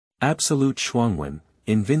Absolute Shuangwen,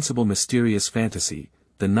 Invincible Mysterious Fantasy,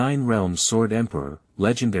 the Nine Realms Sword Emperor,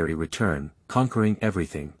 Legendary Return, Conquering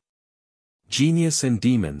Everything. Genius and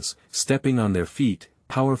demons, stepping on their feet,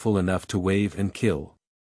 powerful enough to wave and kill.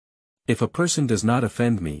 If a person does not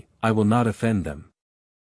offend me, I will not offend them.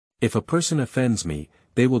 If a person offends me,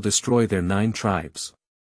 they will destroy their 9 tribes.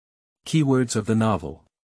 Keywords of the novel.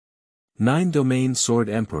 9 Domain Sword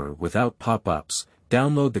Emperor without pop-ups.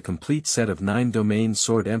 Download the complete set of 9 Domain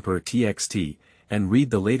Sword Emperor TXT, and read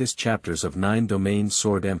the latest chapters of 9 Domain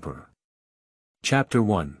Sword Emperor. Chapter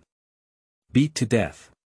 1. Beat to Death.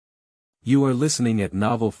 You are listening at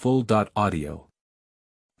novelfull.audio.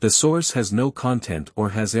 The source has no content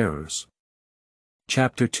or has errors.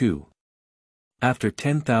 Chapter 2. After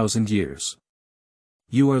 10,000 years.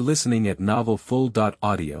 You are listening at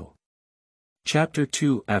novelfull.audio. Chapter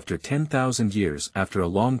 2. After 10,000 years. After a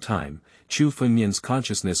long time, Chu Fengmian's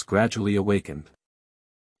consciousness gradually awakened.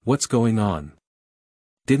 What's going on?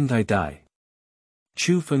 Didn't I die?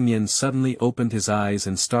 Chu Fengmian suddenly opened his eyes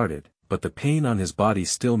and started, but the pain on his body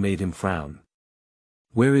still made him frown.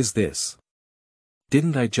 Where is this?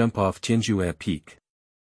 Didn't I jump off Tianjue Peak?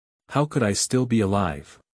 How could I still be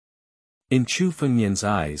alive? In Chu Fengmian's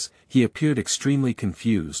eyes, he appeared extremely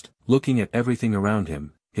confused, looking at everything around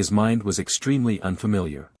him. His mind was extremely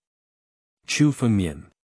unfamiliar. Chu Fengmian.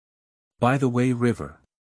 By the way, river.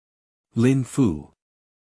 Lin Fu.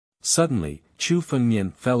 Suddenly, Chu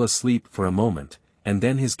Fengmian fell asleep for a moment, and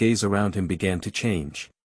then his gaze around him began to change.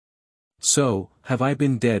 So, have I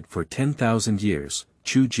been dead for 10,000 years,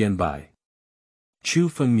 Chu Jianbai? Chu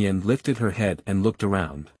Fengmian lifted her head and looked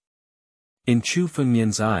around. In Chu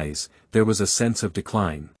Fengmian's eyes, there was a sense of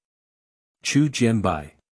decline. Chu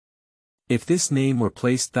Jianbai. If this name were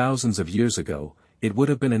placed thousands of years ago, it would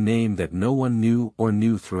have been a name that no one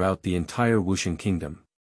knew throughout the entire Wuxian kingdom.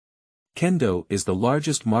 Kendo is the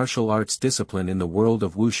largest martial arts discipline in the world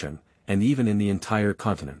of Wuxian, and even in the entire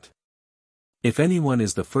continent. If anyone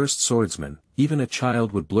is the first swordsman, even a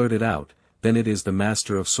child would blurt it out, then it is the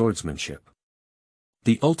master of swordsmanship.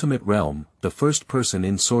 The ultimate realm, the first person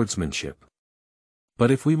in swordsmanship.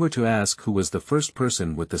 But if we were to ask who was the first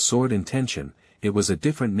person with the sword intention, it was a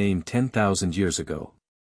different name 10,000 years ago.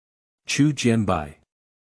 Chu Jianbai.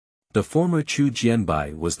 The former Chu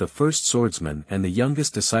Jianbai was the first swordsman and the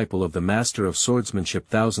youngest disciple of the master of swordsmanship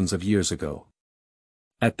thousands of years ago.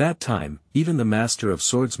 At that time, even the master of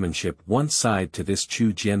swordsmanship once sighed to this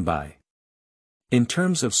Chu Jianbai. In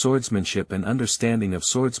terms of swordsmanship and understanding of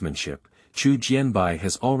swordsmanship, Chu Jianbai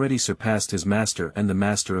has already surpassed his master and the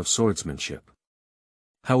master of swordsmanship.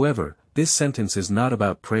 However, this sentence is not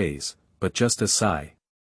about praise, but just a sigh.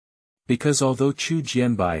 Because although Chu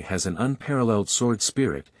Jianbai has an unparalleled sword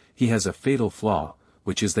spirit, he has a fatal flaw,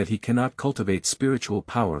 which is that he cannot cultivate spiritual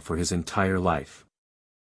power for his entire life.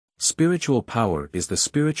 Spiritual power is the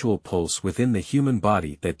spiritual pulse within the human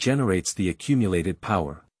body that generates the accumulated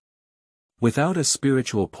power. Without a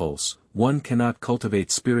spiritual pulse, one cannot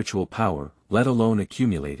cultivate spiritual power, let alone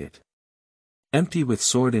accumulate it. Empty with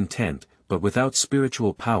sword intent, but without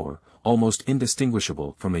spiritual power, almost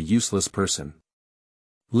indistinguishable from a useless person.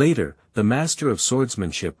 Later, the master of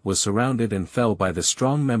swordsmanship was surrounded and fell by the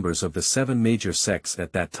strong members of the 7 major sects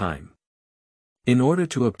at that time. In order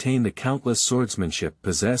to obtain the countless swordsmanship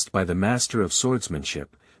possessed by the master of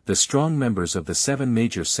swordsmanship, the strong members of the 7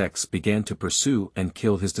 major sects began to pursue and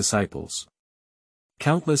kill his disciples.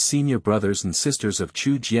 Countless senior brothers and sisters of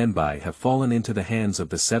Chu Jianbai have fallen into the hands of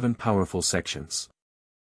the 7 powerful sections.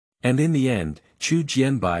 And in the end, Chu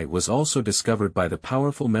Jianbai was also discovered by the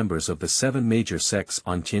powerful members of the 7 major sects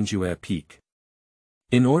on Tianjue Peak.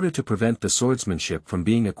 In order to prevent the swordsmanship from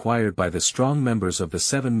being acquired by the strong members of the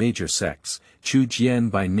 7 major sects, Chu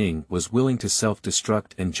Jianbai Ning was willing to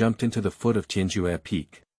self-destruct and jumped into the foot of Tianjue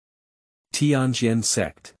Peak. Tianjian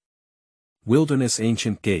Sect. Wilderness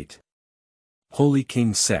Ancient Gate. Holy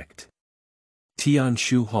King Sect.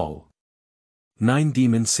 Tianshu Hall. 9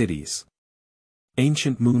 Demon Cities.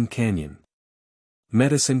 Ancient Moon Canyon.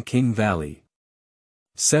 Medicine King Valley.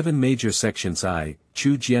 7 major sections.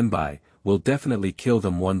 Chu Jianbai, will definitely kill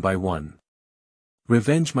them one by one.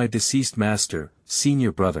 Revenge my deceased master,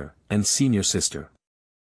 senior brother, and senior sister.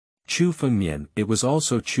 Chu Fengmian. It was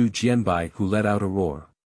also Chu Jianbai who let out a roar.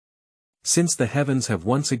 Since the heavens have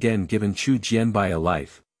once again given Chu Jianbai a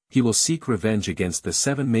life, he will seek revenge against the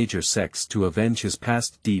 7 major sects to avenge his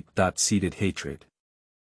past deep-seated hatred.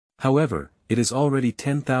 However, it is already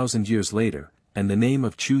 10,000 years later, and the name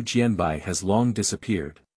of Chu Jianbai has long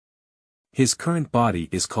disappeared. His current body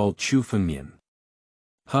is called Chu Fengmian.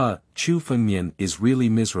 Chu Fengmian is really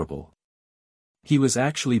miserable. He was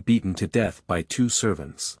actually beaten to death by 2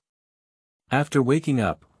 servants. After waking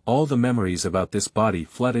up, all the memories about this body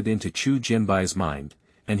flooded into Chu Jianbai's mind,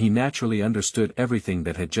 and he naturally understood everything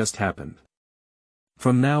that had just happened.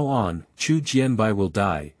 From now on, Chu Jianbai will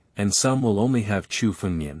die, and some will only have Chu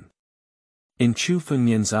Fengmian. In Chu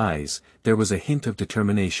Fengmian's eyes, there was a hint of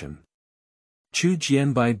determination. Chu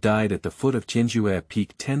Jianbai died at the foot of Tianjue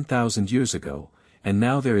Peak 10,000 years ago, and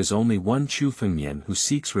now there is only one Chu Fengmian who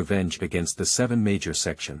seeks revenge against the 7 major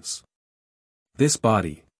sections. This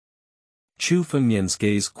body. Chu Fengmian's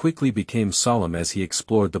gaze quickly became solemn as he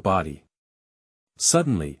explored the body.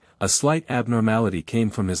 Suddenly, a slight abnormality came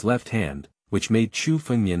from his left hand, which made Chu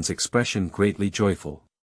Fengmian's expression greatly joyful.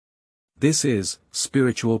 This is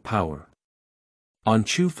spiritual power. On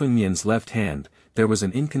Chu Fengmian's left hand, there was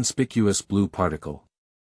an inconspicuous blue particle.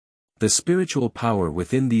 The spiritual power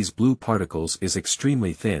within these blue particles is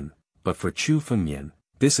extremely thin, but for Chu Fengmian,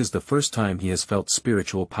 this is the first time he has felt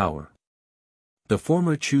spiritual power. The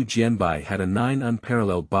former Chu Jianbai had a 9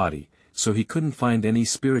 unparalleled body, so he couldn't find any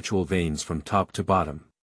spiritual veins from top to bottom.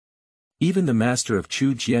 Even the master of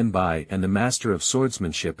Chu Jianbai and the master of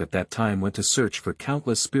swordsmanship at that time went to search for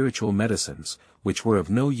countless spiritual medicines, which were of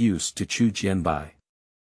no use to Chu Jianbai.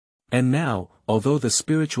 And now, although the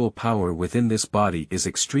spiritual power within this body is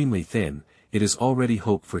extremely thin, it is already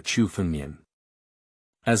hope for Chu Fengmian.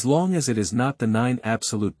 As long as it is not the 9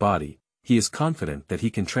 absolute body, he is confident that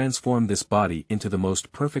he can transform this body into the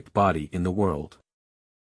most perfect body in the world.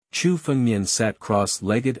 Chu Fengmian sat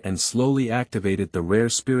cross-legged and slowly activated the rare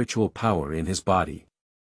spiritual power in his body.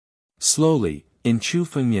 Slowly, in Chu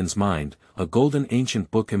Fengmian's mind, a golden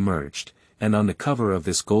ancient book emerged, and on the cover of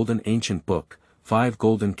this golden ancient book, 5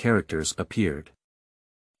 golden characters appeared.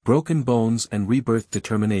 Broken bones and rebirth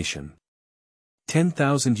determination.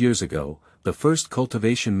 10,000 years ago, the first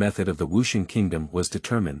cultivation method of the Wuxing kingdom was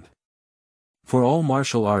determined. For all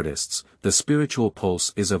martial artists, the spiritual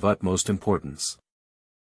pulse is of utmost importance.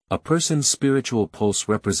 A person's spiritual pulse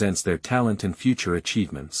represents their talent and future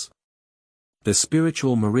achievements. The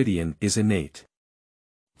spiritual meridian is innate.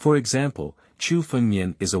 For example, Chu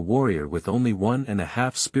Fengmian is a warrior with only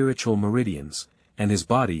 1.5 spiritual meridians, and his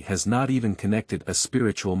body has not even connected a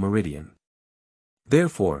spiritual meridian.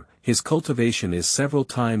 Therefore, his cultivation is several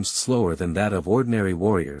times slower than that of ordinary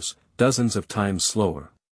warriors, dozens of times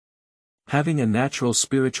slower. Having a natural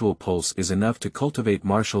spiritual pulse is enough to cultivate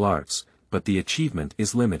martial arts, but the achievement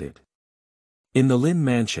is limited. In the Lin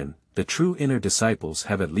Mansion, the true inner disciples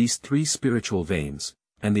have at least 3 spiritual veins,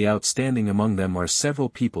 and the outstanding among them are several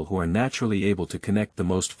people who are naturally able to connect the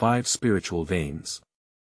most 5 spiritual veins.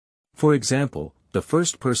 For example, the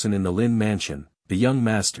first person in the Lin Mansion, the young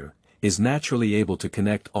master, is naturally able to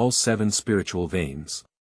connect all 7 spiritual veins.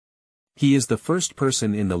 He is the first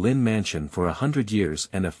person in the Lin Mansion for 100 years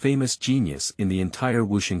and a famous genius in the entire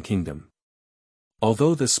Wuxing kingdom.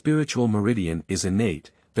 Although the spiritual meridian is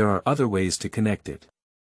innate, there are other ways to connect it.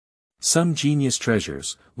 Some genius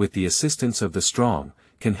treasures, with the assistance of the strong,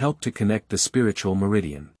 can help to connect the spiritual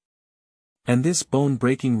meridian. And this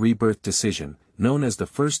bone-breaking rebirth decision, known as the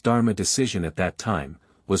first Dharma decision at that time,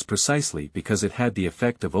 was precisely because it had the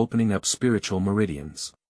effect of opening up spiritual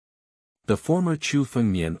meridians. The former Chu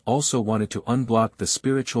Fengmian also wanted to unblock the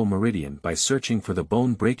spiritual meridian by searching for the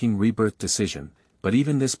bone-breaking rebirth decision, but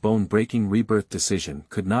even this bone-breaking rebirth decision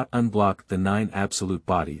could not unblock the 9 absolute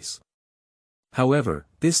bodies. However,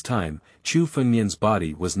 this time, Chu Fengmian's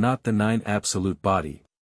body was not the 9 absolute body.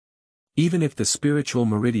 Even if the spiritual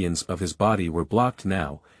meridians of his body were blocked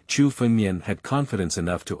now, Chu Fengmian had confidence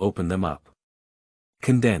enough to open them up.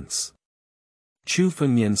 Condense. Chu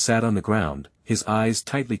Fengmian sat on the ground, his eyes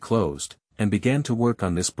tightly closed, and began to work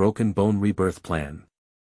on this broken bone rebirth plan.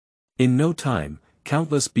 In no time,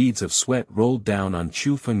 countless beads of sweat rolled down on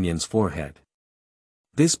Chu Fengmian's forehead.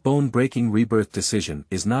 This bone-breaking rebirth decision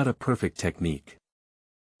is not a perfect technique.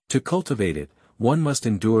 To cultivate it, one must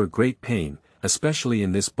endure great pain, especially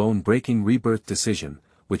in this bone-breaking rebirth decision,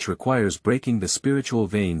 which requires breaking the spiritual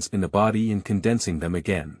veins in the body and condensing them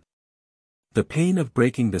again. The pain of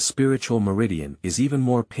breaking the spiritual meridian is even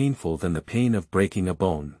more painful than the pain of breaking a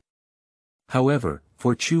bone. However,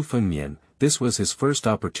 for Chu Fengmian, this was his first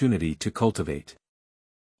opportunity to cultivate.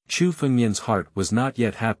 Chu Fengmian's heart was not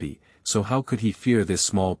yet happy, so how could he fear this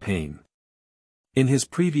small pain? In his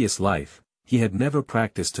previous life, he had never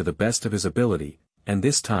practiced to the best of his ability, and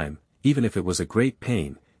this time, even if it was a great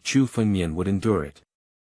pain, Chu Fengmian would endure it.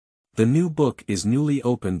 The new book is newly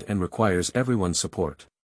opened and requires everyone's support.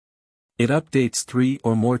 It updates 3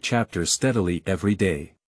 or more chapters steadily every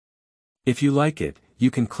day. If you like it,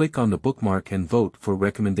 you can click on the bookmark and vote for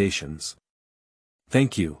recommendations.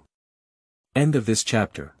 Thank you. End of this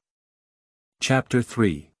chapter. Chapter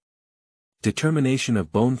 3. Determination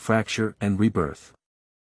of Bone Fracture and Rebirth.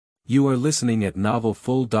 You are listening at Novel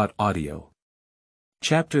Full. Audio.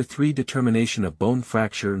 Chapter 3 Determination of Bone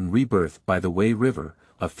Fracture and Rebirth. By the Wei River,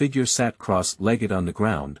 a figure sat cross-legged on the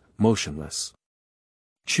ground, motionless.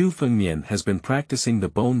 Chu Fengmian has been practicing the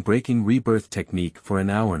bone-breaking rebirth technique for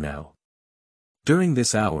an hour now. During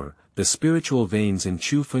this hour, the spiritual veins in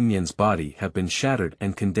Chu Fengmian's body have been shattered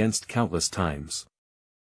and condensed countless times.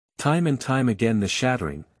 Time and time again the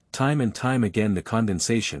shattering, time and time again the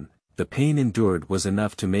condensation, the pain endured was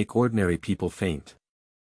enough to make ordinary people faint.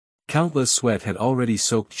 Countless sweat had already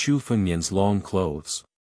soaked Chu Fengmian's long clothes.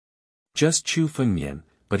 Just Chu Fengmian,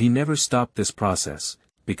 but he never stopped this process,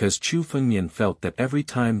 because Chu Fengmian felt that every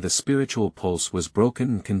time the spiritual pulse was broken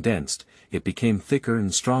and condensed, it became thicker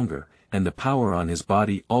and stronger, and the power on his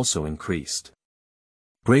body also increased.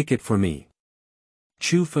 Break it for me.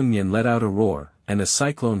 Chu Fengmian let out a roar, and a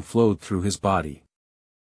cyclone flowed through his body.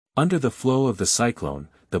 Under the flow of the cyclone,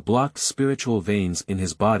 the blocked spiritual veins in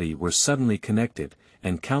his body were suddenly connected,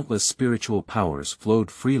 and countless spiritual powers flowed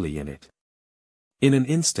freely in it. In an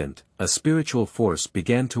instant, a spiritual force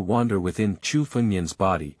began to wander within Chu Fengmian's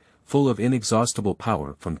body, full of inexhaustible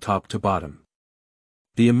power from top to bottom.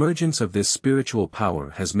 The emergence of this spiritual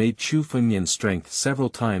power has made Chu Fengmian's strength several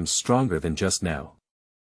times stronger than just now.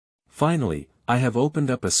 Finally, I have opened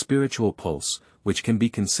up a spiritual pulse, which can be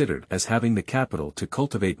considered as having the capital to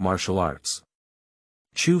cultivate martial arts.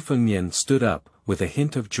 Chu Fengmian stood up, with a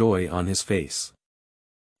hint of joy on his face.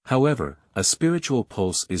 However, a spiritual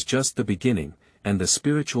pulse is just the beginning, and the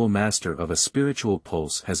spiritual master of a spiritual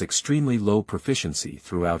pulse has extremely low proficiency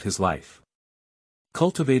throughout his life.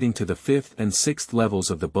 Cultivating to the 5th and 6th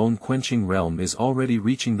levels of the bone-quenching realm is already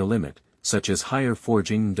reaching the limit, such as higher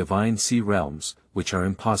forging and divine sea realms, which are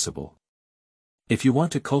impossible. If you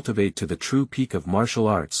want to cultivate to the true peak of martial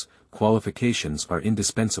arts, qualifications are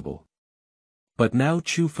indispensable. But now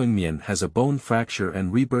Chu Fengmian has a bone fracture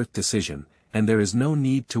and rebirth decision, and there is no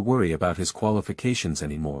need to worry about his qualifications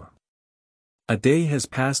anymore. A day has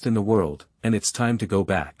passed in the world, and it's time to go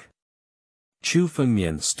back. Chu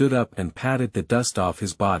Fengmian stood up and patted the dust off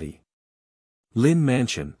his body. Lin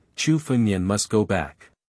Mansion, Chu Fengmian must go back.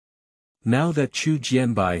 Now that Chu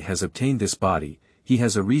Jianbai has obtained this body, he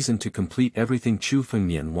has a reason to complete everything Chu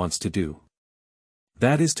Fengmian wants to do.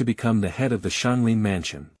 That is to become the head of the Shuangwen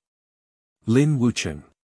Mansion. Lin Wucheng.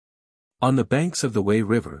 On the banks of the Wei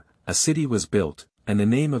River, a city was built, and the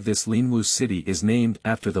name of this Linwu city is named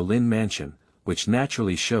after the Lin Mansion, which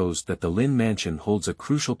naturally shows that the Lin Mansion holds a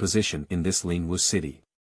crucial position in this Linwu city.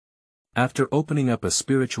 After opening up a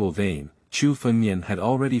spiritual vein, Chu Fengmian had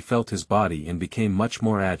already felt his body and became much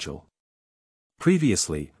more agile.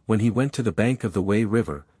 Previously, when he went to the bank of the Wei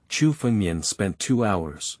River, Chu Fengmian spent 2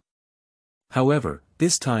 hours. However,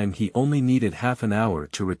 this time he only needed half an hour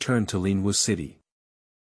to return to Linwu city.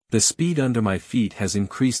 The speed under my feet has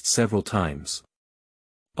increased several times.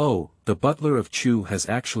 Oh, the butler of Chu has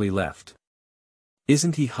actually left.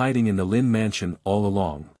 Isn't he hiding in the Lin Mansion all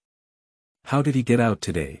along? How did he get out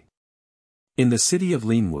today? In the city of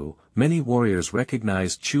Linwu, many warriors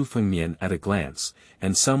recognized Chu Fengmian at a glance,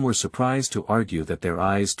 and some were surprised to argue that their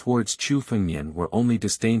eyes towards Chu Fengmian were only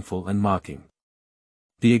disdainful and mocking.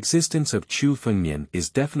 The existence of Chu Fengmian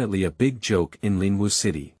is definitely a big joke in Linwu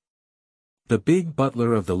city. The big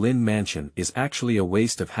butler of the Lin Mansion is actually a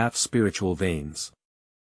waste of half-spiritual veins.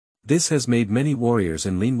 This has made many warriors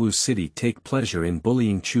in Linwu city take pleasure in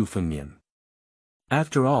bullying Chu Fengmian.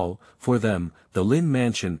 After all, for them, the Lin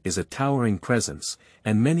Mansion is a towering presence,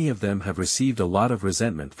 and many of them have received a lot of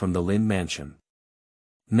resentment from the Lin Mansion.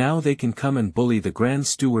 Now they can come and bully the Grand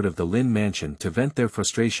Steward of the Lin Mansion to vent their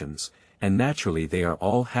frustrations, and naturally they are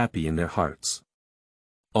all happy in their hearts.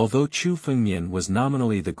 Although Chu Fengmian was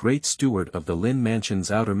nominally the Great Steward of the Lin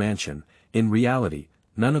Mansion's outer mansion, in reality,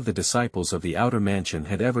 none of the disciples of the outer mansion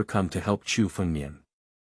had ever come to help Chu Fengmian.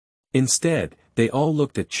 Instead, they all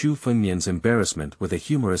looked at Chu Fengmian's embarrassment with a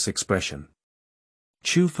humorous expression.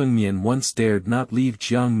 Chu Fengmian once dared not leave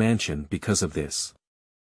Jiang Mansion because of this.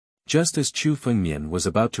 Just as Chu Fengmian was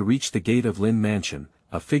about to reach the gate of Lin Mansion,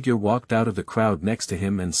 a figure walked out of the crowd next to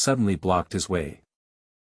him and suddenly blocked his way.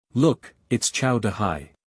 Look, it's Chao Dehai.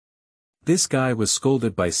 This guy was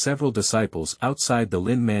scolded by several disciples outside the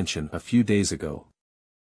Lin Mansion a few days ago.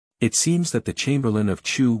 It seems that the Chamberlain of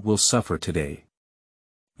Chu will suffer today.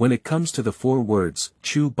 When it comes to the 4 words,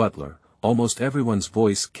 Chu Butler, almost everyone's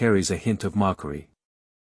voice carries a hint of mockery.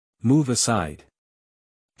 Move aside.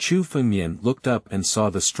 Chu Fengmian looked up and saw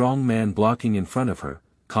the strong man blocking in front of her,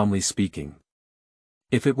 calmly speaking.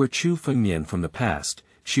 If it were Chu Fengmian from the past,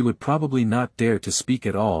 she would probably not dare to speak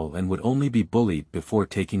at all and would only be bullied before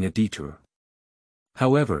taking a detour.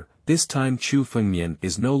 However, this time Chu Fengmian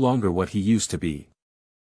is no longer what he used to be.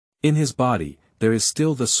 In his body, there is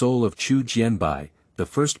still the soul of Chu Jianbai, the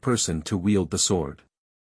first person to wield the sword.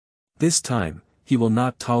 This time, he will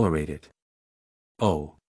not tolerate it.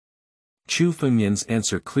 Oh. Chu Fengmian's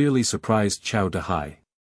answer clearly surprised Chao Dahai.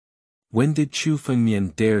 When did Chu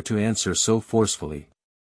Fengmian dare to answer so forcefully?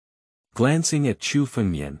 Glancing at Chu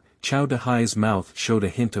Fengmian, Chao Dahai's mouth showed a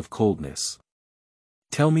hint of coldness.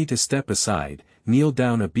 Tell me to step aside, kneel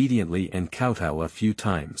down obediently and kowtow a few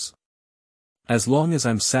times. As long as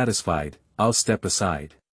I'm satisfied, I'll step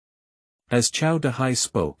aside. As Chao Dahai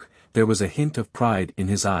spoke, there was a hint of pride in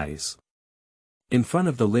his eyes. In front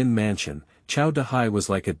of the Lin mansion, Chao Dahai was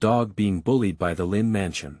like a dog being bullied by the Lin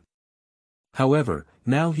mansion. However,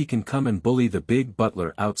 now he can come and bully the big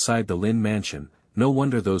butler outside the Lin mansion, no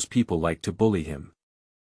wonder those people like to bully him.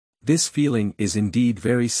 This feeling is indeed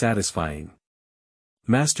very satisfying.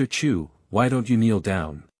 Master Chu, why don't you kneel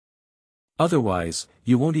down? Otherwise,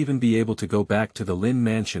 you won't even be able to go back to the Lin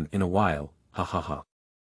mansion in a while, ha ha ha.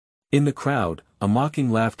 In the crowd, a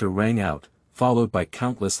mocking laughter rang out, followed by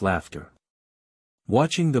countless laughter.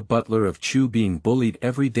 Watching the butler of Chu being bullied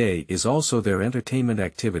every day is also their entertainment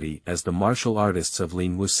activity as the martial artists of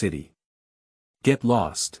Linwu City. Get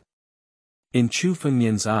lost. In Chu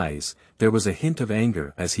Fengmian's eyes, there was a hint of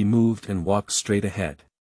anger as he moved and walked straight ahead.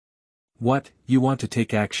 What, you want to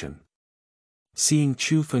take action? Seeing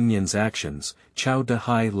Chu Fengmian's actions, Chao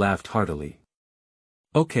Dahai laughed heartily.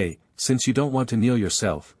 Okay, since you don't want to kneel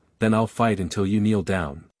yourself, then I'll fight until you kneel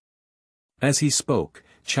down. As he spoke,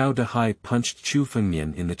 Chao Dahai punched Chu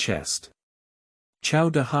Fengmian in the chest. Chao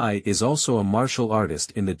Dahai is also a martial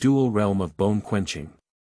artist in the dual realm of bone quenching.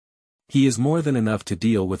 He is more than enough to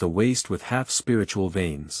deal with a waist with half-spiritual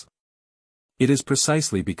veins. It is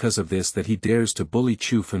precisely because of this that he dares to bully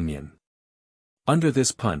Chu Fengmian. Under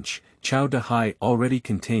this punch, Chao Dahai already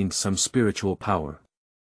contained some spiritual power.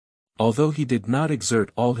 Although he did not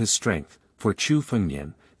exert all his strength, for Chu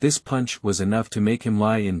Fengmian, this punch was enough to make him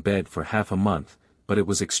lie in bed for half a month, but it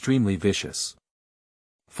was extremely vicious.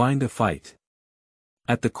 Find a fight.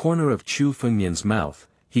 At the corner of Chu Fengmian's mouth,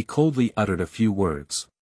 he coldly uttered a few words.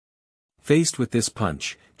 Faced with this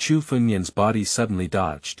punch, Chu Fengmian's body suddenly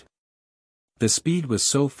dodged. The speed was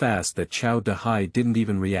so fast that Chao Dahai didn't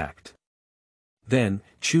even react. Then,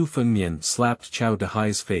 Chu Fengmian slapped Chao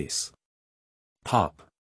Dahai's face. Pop.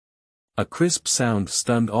 A crisp sound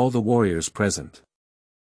stunned all the warriors present.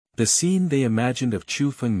 The scene they imagined of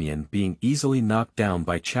Chu Fengmian being easily knocked down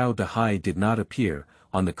by Chao Dahai did not appear,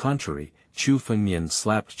 on the contrary, Chu Fengmian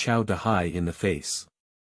slapped Chao Dahai in the face.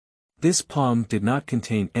 This palm did not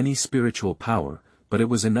contain any spiritual power, but it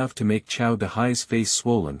was enough to make Chao Dahai's face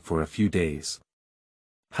swollen for a few days.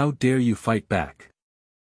 How dare you fight back?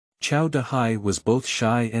 Chao Dahai was both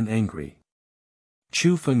shy and angry.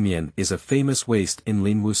 Chu Fengmian is a famous waist in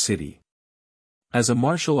Linwu City. As a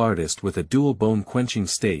martial artist with a dual bone-quenching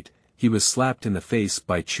state, he was slapped in the face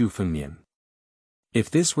by Chu Fengmian.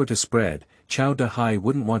 If this were to spread, Chao Dahai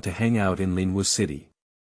wouldn't want to hang out in Linwu City.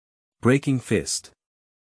 Breaking fist.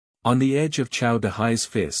 On the edge of Chao Dahai's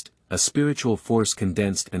fist, a spiritual force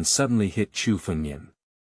condensed and suddenly hit Chu Fengmian.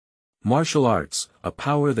 Martial arts, a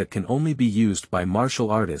power that can only be used by martial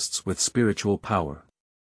artists with spiritual power.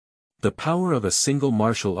 The power of a single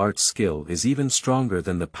martial arts skill is even stronger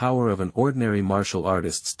than the power of an ordinary martial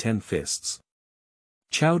artist's 10 fists.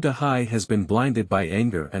 Chao Dahai has been blinded by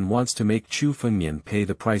anger and wants to make Chu Fengmian pay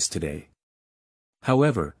the price today.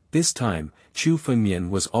 However, this time, Chu Fengmian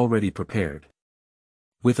was already prepared.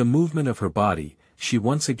 With a movement of her body, she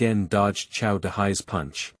once again dodged Chao Dahai's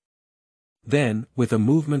punch. Then, with a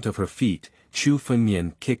movement of her feet, Chu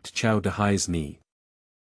Fengmian kicked Chao Dahai's knee.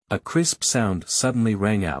 A crisp sound suddenly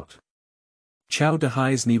rang out. Chao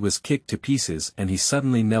Dahai's knee was kicked to pieces and he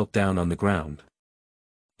suddenly knelt down on the ground.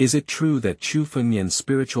 Is it true that Chu Fengmian's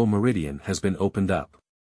spiritual meridian has been opened up?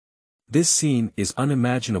 This scene is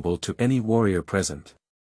unimaginable to any warrior present.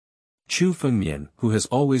 Chu Fengmian, who has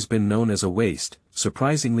always been known as a waste,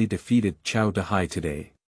 surprisingly defeated Chao Dahai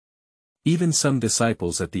today. Even some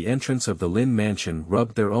disciples at the entrance of the Lin mansion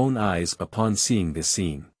rubbed their own eyes upon seeing this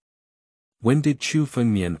scene. When did Chu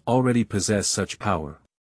Fengmian already possess such power?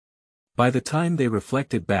 By the time they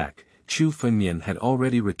reflected back, Chu Fengmian had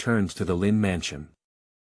already returned to the Lin mansion.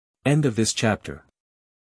 End of this chapter.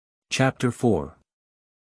 Chapter 4.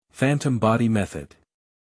 Phantom Body Method.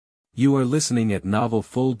 You are listening at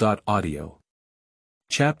novelfull.audio.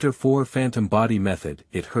 Chapter 4 Phantom Body Method.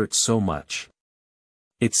 It hurts so much.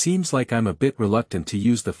 It seems like I'm a bit reluctant to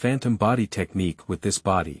use the phantom body technique with this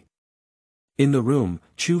body. In the room,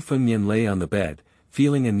 Chu Fengmian lay on the bed,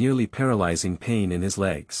 feeling a nearly paralyzing pain in his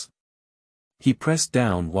legs. He pressed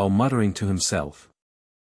down while muttering to himself.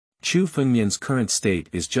 Chu Fengmian's current state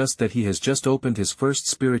is just that he has just opened his first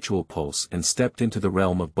spiritual pulse and stepped into the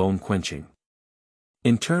realm of bone quenching.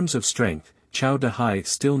 In terms of strength, Cao Dehai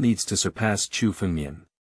still needs to surpass Chu Fengmian.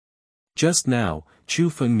 Just now, Chu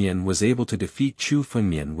Fengmian was able to defeat Chu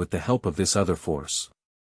Fengmian with the help of this other force.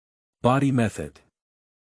 Body method.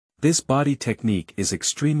 This body technique is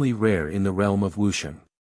extremely rare in the realm of Wusheng.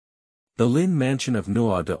 The Lin Mansion of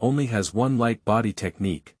Nuada only has one light body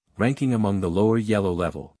technique, ranking among the lower yellow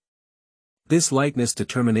level. This lightness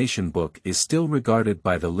determination book is still regarded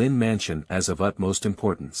by the Lin Mansion as of utmost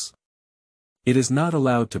importance. It is not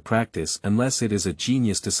allowed to practice unless it is a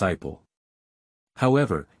genius disciple.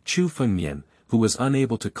 However, Chu Fengmian, who was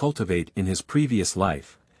unable to cultivate in his previous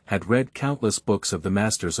life, had read countless books of the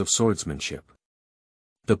masters of swordsmanship.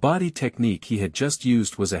 The body technique he had just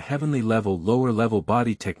used was a heavenly level lower level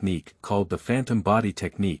body technique called the phantom body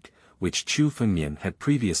technique, which Chu Fengmian had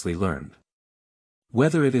previously learned.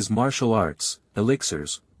 Whether it is martial arts,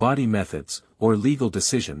 elixirs, body methods, or legal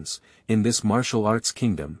decisions, in this martial arts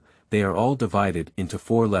kingdom, they are all divided into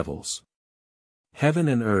 4 levels. Heaven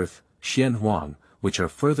and earth, Xian Huang, which are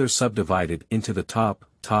further subdivided into the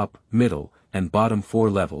top, middle, and bottom 4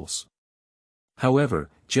 levels. However,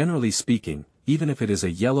 generally speaking, even if it is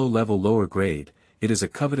a yellow level lower grade, it is a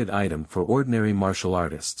coveted item for ordinary martial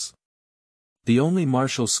artists. The only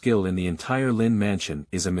martial skill in the entire Lin Mansion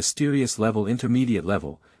is a mysterious level intermediate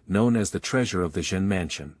level, known as the treasure of the Zhen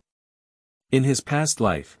Mansion. In his past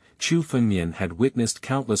life, Chu Fengmian had witnessed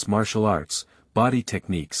countless martial arts, body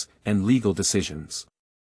techniques, and legal decisions.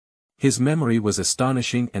 His memory was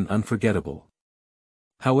astonishing and unforgettable.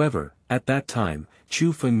 However, at that time,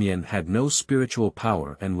 Chu Fengmian had no spiritual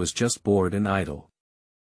power and was just bored and idle.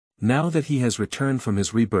 Now that he has returned from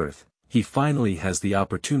his rebirth, he finally has the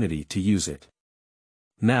opportunity to use it.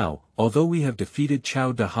 Now, although we have defeated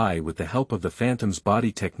Cao Dehai with the help of the Phantom's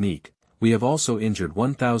body technique, we have also injured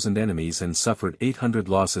 1,000 enemies and suffered 800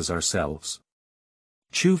 losses ourselves.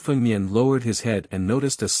 Chu Fengmian lowered his head and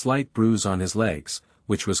noticed a slight bruise on his legs,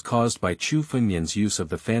 which was caused by Chu Fengmian's use of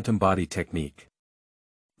the Phantom body technique.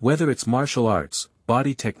 Whether it's martial arts,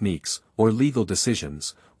 body techniques, or legal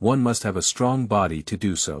decisions, one must have a strong body to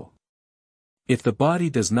do so. If the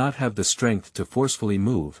body does not have the strength to forcefully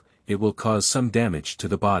move, it will cause some damage to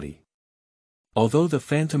the body. Although the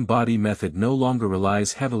phantom body method no longer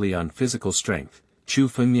relies heavily on physical strength, Chu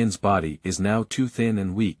Fengmian's body is now too thin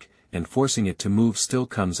and weak, and forcing it to move still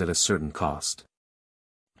comes at a certain cost.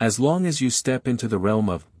 As long as you step into the realm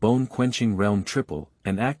of bone-quenching realm triple,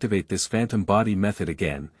 and activate this phantom body method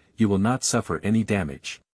again, you will not suffer any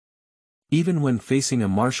damage. Even when facing a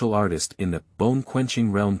martial artist in the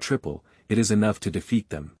bone-quenching realm triple, it is enough to defeat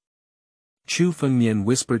them. Chu Fengmian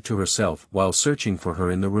whispered to herself while searching for her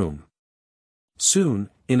in the room. Soon,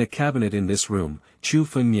 in a cabinet in this room, Chu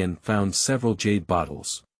Fengmian found several jade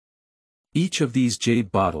bottles. Each of these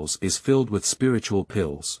jade bottles is filled with spiritual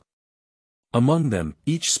pills. Among them,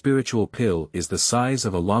 each spiritual pill is the size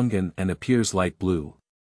of a longan and appears light blue.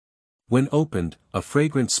 When opened, a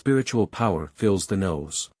fragrant spiritual power fills the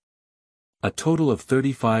nose. A total of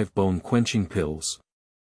 35 bone-quenching pills.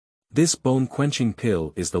 This bone-quenching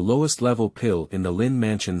pill is the lowest level pill in the Lin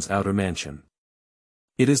Mansion's outer mansion.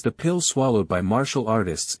 It is the pill swallowed by martial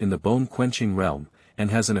artists in the bone-quenching realm,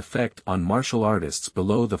 and has an effect on martial artists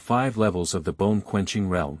below the 5 levels of the bone-quenching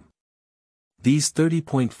realm. These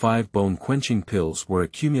 30.5 bone-quenching pills were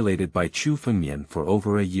accumulated by Chu Fengmian for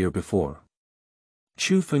over a year before.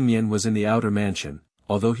 Chu Fengmian was in the outer mansion,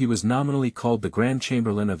 although he was nominally called the Grand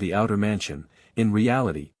Chamberlain of the outer mansion, in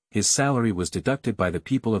reality, his salary was deducted by the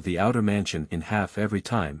people of the outer mansion in half every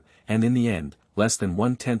time, and in the end, less than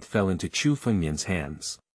 1/10 fell into Chu Fengmian's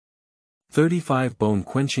hands. 35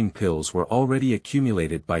 bone-quenching pills were already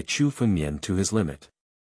accumulated by Chu Fengmian to his limit.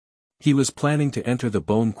 He was planning to enter the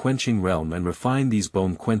bone-quenching realm and refine these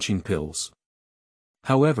bone-quenching pills.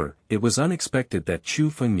 However, it was unexpected that Chu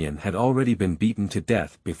Fengmian had already been beaten to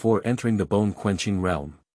death before entering the bone-quenching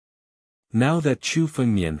realm. Now that Chu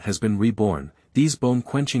Fengmian has been reborn, these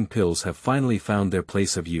bone-quenching pills have finally found their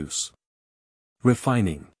place of use.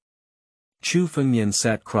 Refining. Chu Fengmian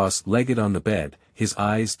sat cross-legged on the bed, his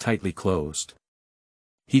eyes tightly closed.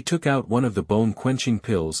 He took out one of the bone-quenching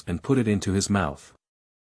pills and put it into his mouth.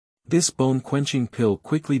 This bone-quenching pill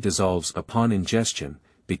quickly dissolves upon ingestion,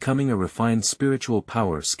 becoming a refined spiritual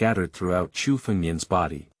power scattered throughout Chu Fengmian's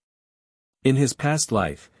body. In his past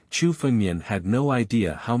life, Chu Fengmian had no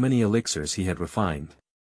idea how many elixirs he had refined.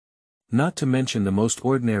 Not to mention the most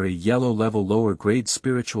ordinary yellow-level lower-grade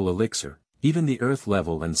spiritual elixir, even the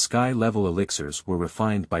earth-level and sky-level elixirs were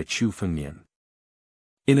refined by Chu Fengmian.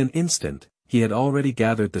 In an instant, he had already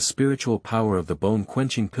gathered the spiritual power of the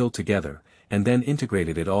bone-quenching pill together, and then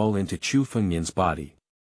integrated it all into Chu Fengmian's body.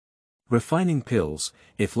 Refining pills,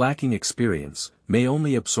 if lacking experience, may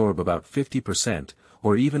only absorb about 50%,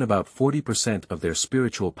 or even about 40% of their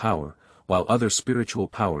spiritual power, while other spiritual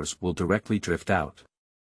powers will directly drift out.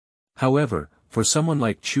 However, for someone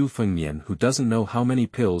like Chu Fengmian who doesn't know how many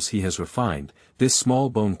pills he has refined, this small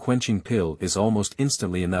bone-quenching pill is almost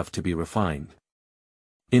instantly enough to be refined.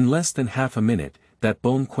 In less than half a minute, that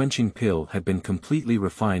bone-quenching pill had been completely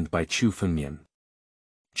refined by Chu Fengmian.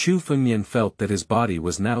 Chu Fengmian felt that his body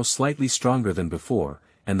was now slightly stronger than before,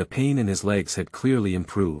 and the pain in his legs had clearly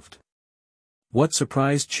improved. What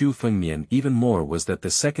surprised Chu Fengmian even more was that the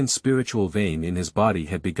second spiritual vein in his body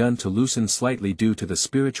had begun to loosen slightly due to the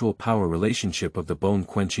spiritual power relationship of the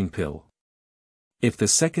bone-quenching pill. If the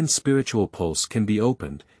second spiritual pulse can be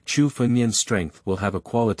opened, Chu Fengmian's strength will have a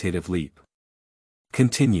qualitative leap.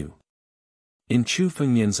 Continue. In Chu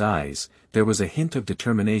Fengmian's eyes, there was a hint of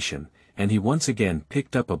determination, and he once again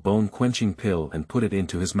picked up a bone-quenching pill and put it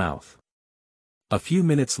into his mouth. A few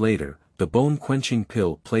minutes later, the bone-quenching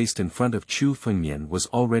pill placed in front of Chu Fengmian was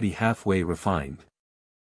already halfway refined.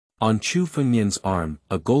 On Chu Fengmian's arm,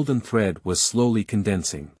 a golden thread was slowly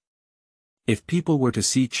condensing. If people were to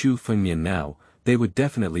see Chu Fengmian now, they would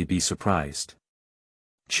definitely be surprised.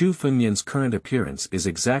 Chu Fengmian's current appearance is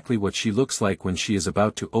exactly what she looks like when she is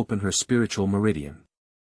about to open her spiritual meridian.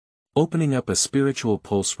 Opening up a spiritual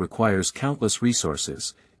pulse requires countless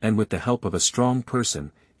resources, and with the help of a strong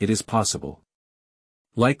person, it is possible.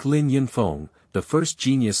 Like Lin Yunfeng, the first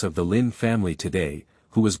genius of the Lin family today,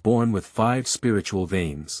 who was born with 5 spiritual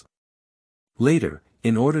veins. Later,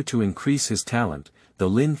 in order to increase his talent, the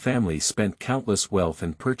Lin family spent countless wealth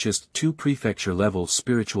and purchased 2 prefecture-level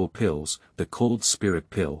spiritual pills, the Cold Spirit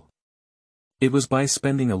Pill. It was by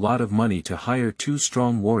spending a lot of money to hire 2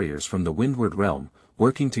 strong warriors from the Windward Realm,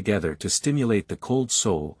 working together to stimulate the Cold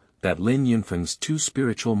Soul, that Lin Yunfeng's 2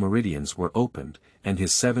 spiritual meridians were opened, and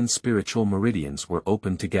his 7 spiritual meridians were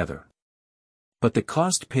opened together. But the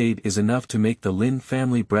cost paid is enough to make the Lin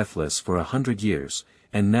family breathless for 100 years,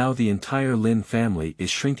 and now the entire Lin family is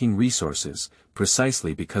shrinking resources,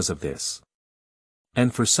 precisely because of this.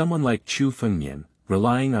 And for someone like Chu Fengmian,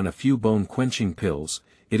 relying on a few bone-quenching pills,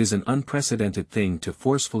 it is an unprecedented thing to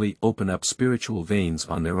forcefully open up spiritual veins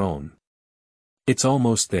on their own. It's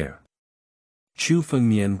almost there. Chu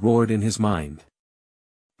Fengmian roared in his mind.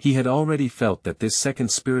 He had already felt that this second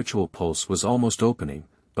spiritual pulse was almost opening,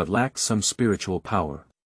 but lacked some spiritual power.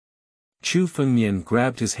 Chu Fengmian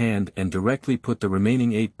grabbed his hand and directly put the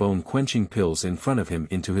remaining 8 bone-quenching pills in front of him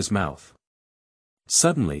into his mouth.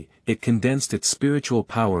 Suddenly, it condensed its spiritual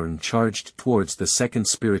power and charged towards the second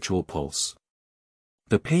spiritual pulse.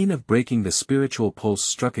 The pain of breaking the spiritual pulse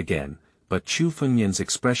struck again, but Chu Fengmian's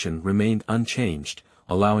expression remained unchanged,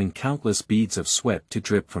 allowing countless beads of sweat to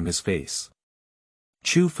drip from his face.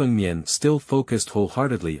 Chu Fengmian still focused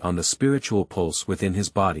wholeheartedly on the spiritual pulse within his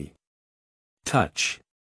body. Touch.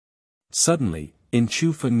 Suddenly, in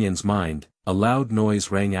Chu Fengmian's mind, a loud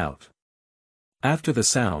noise rang out. After the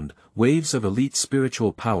sound, waves of elite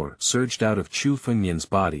spiritual power surged out of Chu Fengmian's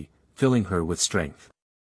body, filling her with strength.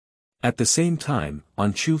 At the same time,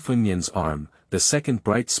 on Chu Fengmian's arm, the second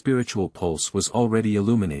bright spiritual pulse was already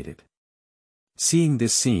illuminated. Seeing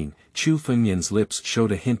this scene, Chu Fengmian's lips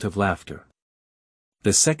showed a hint of laughter.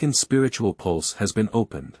 The second spiritual pulse has been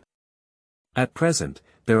opened. At present,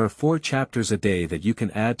 there are 4 chapters a day that you can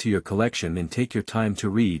add to your collection and take your time to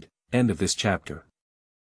read. End of this chapter.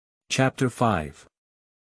 Chapter 5.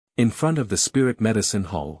 In front of the Spirit Medicine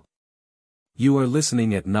Hall. You are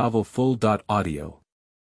listening at novelfull.audio.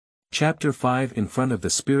 Chapter 5. In front of the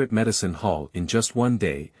Spirit Medicine Hall. In just one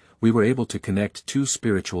day, we were able to connect 2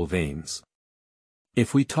 spiritual veins.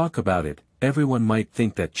 If we talk about it, everyone might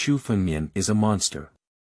think that Chu Fengmian is a monster.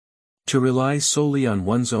 To rely solely on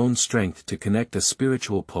one's own strength to connect a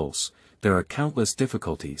spiritual pulse, there are countless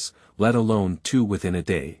difficulties, let alone 2 within a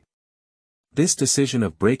day. This decision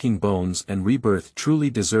of breaking bones and rebirth truly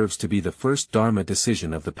deserves to be the first Dharma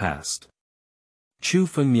decision of the past. Chu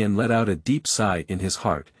Fengmian let out a deep sigh in his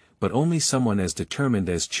heart, but only someone as determined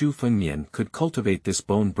as Chu Fengmian could cultivate this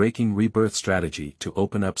bone-breaking rebirth strategy to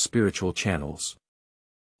open up spiritual channels.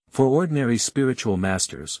 For ordinary spiritual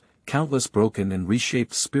masters, countless broken and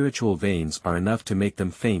reshaped spiritual veins are enough to make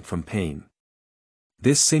them faint from pain.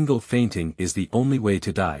 This single fainting is the only way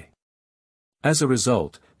to die. As a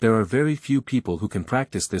result, there are very few people who can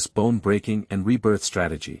practice this bone-breaking and rebirth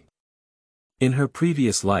strategy. In her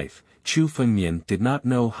previous life, Chu Fengmian did not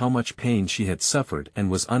know how much pain she had suffered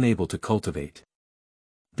and was unable to cultivate.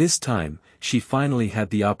 This time, she finally had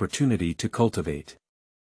the opportunity to cultivate.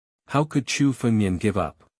 How could Chu Fengmian give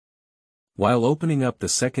up? While opening up the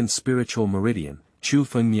second spiritual meridian, Chu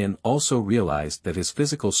Fengmian also realized that his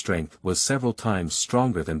physical strength was several times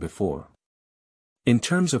stronger than before. In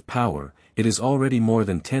terms of power, it is already more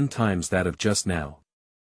than 10 times that of just now.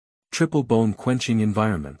 Triple bone quenching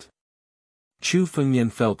environment. Chu Fengmian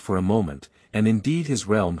felt for a moment, and indeed his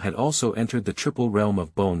realm had also entered the triple realm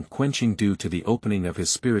of bone quenching due to the opening of his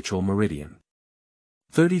spiritual meridian.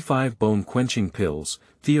 35 bone quenching pills,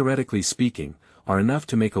 theoretically speaking, are enough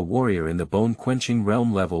to make a warrior in the bone quenching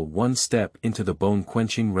realm level 1 step into the bone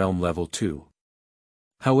quenching realm level 2.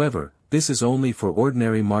 However, this is only for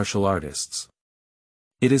ordinary martial artists.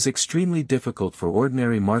 It is extremely difficult for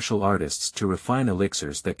ordinary martial artists to refine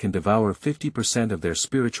elixirs that can devour 50% of their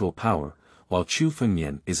spiritual power, while Chu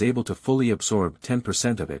Fengmian is able to fully absorb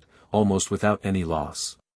 10% of it, almost without any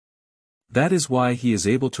loss. That is why he is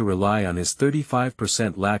able to rely on his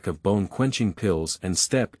 35% lack of bone quenching pills and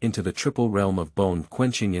step into the triple realm of bone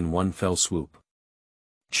quenching in one fell swoop.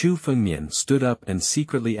 Chu Fengmian stood up and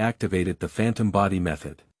secretly activated the phantom body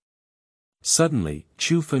method. Suddenly,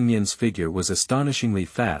 Chu Fengmian's figure was astonishingly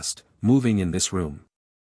fast, moving in this room.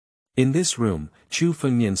 In this room, Chu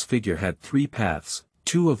Fengmian's figure had 3 paths,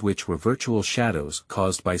 2 of which were virtual shadows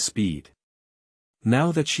caused by speed.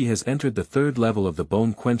 Now that she has entered the 3rd level of the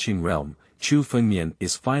bone-quenching realm, Chu Fengmian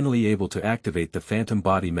is finally able to activate the phantom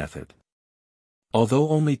body method. Although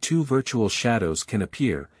only 2 virtual shadows can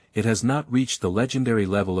appear, it has not reached the legendary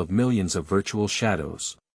level of millions of virtual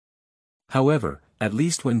shadows. However, at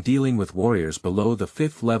least when dealing with warriors below the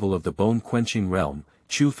 5th level of the bone-quenching realm,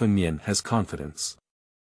 Chu Fengmian has confidence.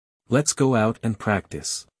 Let's go out and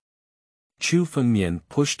practice. Chu Fengmian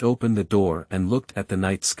pushed open the door and looked at the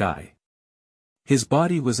night sky. His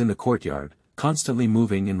body was in the courtyard, constantly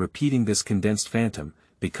moving and repeating this condensed phantom,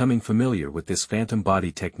 becoming familiar with this phantom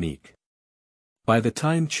body technique. By the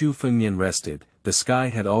time Chu Fengmian rested, the sky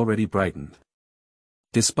had already brightened.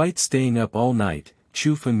 Despite staying up all night,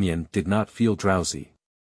 Chu Fengmian did not feel drowsy.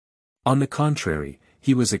 On the contrary,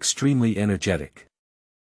 he was extremely energetic.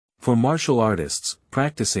 For martial artists,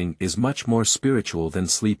 practicing is much more spiritual than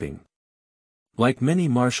sleeping. Like many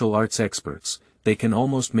martial arts experts, they can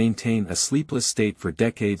almost maintain a sleepless state for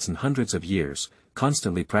decades and hundreds of years,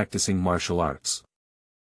 constantly practicing martial arts.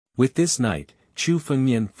 With this night, Chu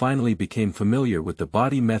Fengmian finally became familiar with the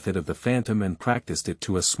body method of the phantom and practiced it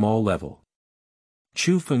to a small level.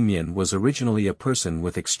 Chu Fengmian was originally a person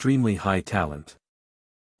with extremely high talent.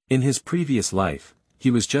 In his previous life, he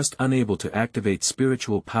was just unable to activate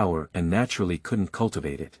spiritual power and naturally couldn't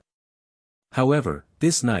cultivate it. However,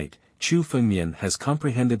 this night, Chu Fengmian has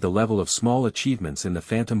comprehended the level of small achievements in the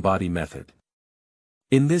phantom body method.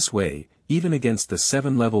 In this way, even against the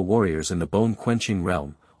 7-level warriors in the bone-quenching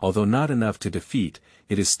realm, although not enough to defeat,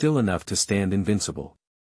 it is still enough to stand invincible.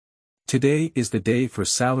 Today is the day for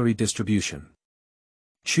salary distribution.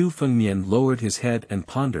 Chu Fengmian lowered his head and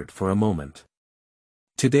pondered for a moment.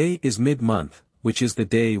 Today is mid-month, which is the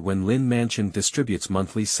day when Lin Mansion distributes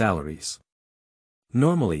monthly salaries.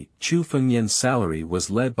 Normally, Chu Fengmian's salary was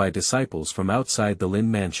led by disciples from outside the Lin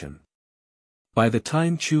Mansion. By the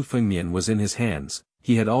time Chu Fengmian was in his hands,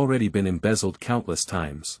 he had already been embezzled countless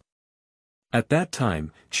times. At that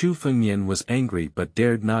time, Chu Fengmian was angry but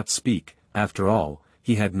dared not speak. After all,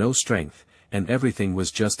 he had no strength, and everything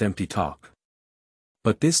was just empty talk.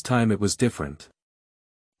 But this time it was different.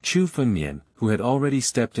 Chu Fengmian, who had already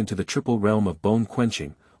stepped into the triple realm of bone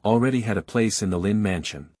quenching, already had a place in the Lin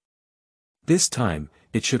Mansion. This time,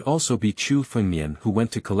 it should also be Chu Fengmian who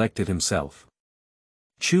went to collect it himself.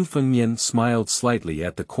 Chu Fengmian smiled slightly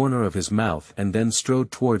at the corner of his mouth and then strode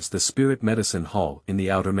towards the Spirit Medicine Hall in the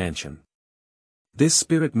outer mansion. This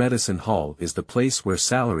Spirit Medicine Hall is the place where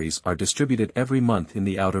salaries are distributed every month in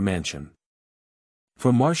the outer mansion.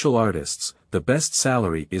 For martial artists, the best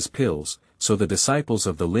salary is pills, so the disciples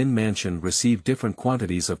of the Lin Mansion receive different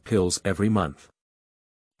quantities of pills every month.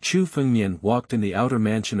 Chu Fengmian walked in the outer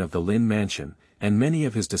mansion of the Lin Mansion, and many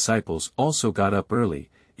of his disciples also got up early,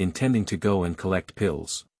 intending to go and collect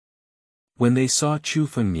pills. When they saw Chu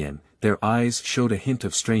Fengmian, their eyes showed a hint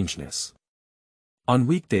of strangeness. On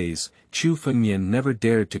weekdays, Chu Fengmian never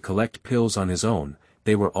dared to collect pills on his own,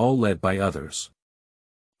 they were all led by others.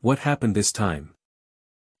 What happened this time?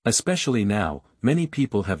 Especially now, many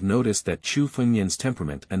people have noticed that Chu Fengmian's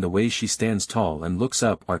temperament and the way she stands tall and looks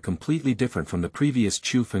up are completely different from the previous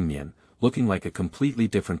Chu Fengmian, looking like a completely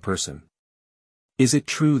different person. Is it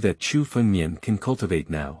true that Chu Fengmian can cultivate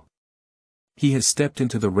now? He has stepped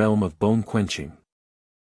into the realm of bone quenching.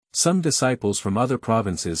 Some disciples from other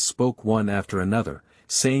provinces spoke one after another,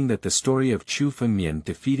 saying that the story of Chu Fengmian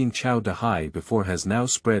defeating Chao Dahai before has now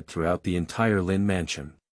spread throughout the entire Lin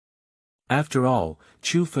Mansion. After all,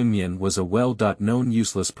 Chu Fengmian was a well-known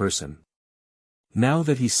useless person. Now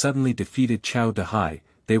that he suddenly defeated Cao Dehai,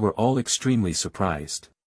 they were all extremely surprised.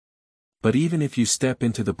 But even if you step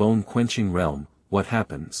into the bone-quenching realm, what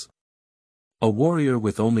happens? A warrior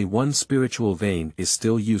with only one spiritual vein is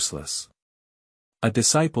still useless. A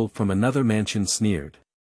disciple from another mansion sneered.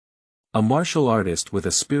 A martial artist with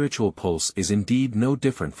a spiritual pulse is indeed no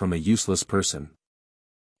different from a useless person.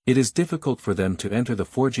 It is difficult for them to enter the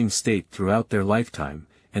forging state throughout their lifetime,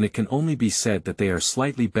 and it can only be said that they are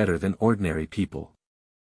slightly better than ordinary people.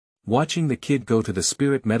 Watching the kid go to the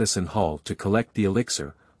spirit medicine hall to collect the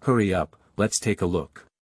elixir, hurry up, let's take a look.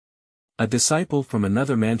 A disciple from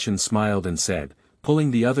another mansion smiled and said, pulling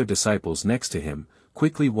the other disciples next to him,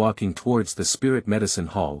 quickly walking towards the spirit medicine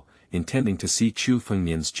hall, intending to see Chu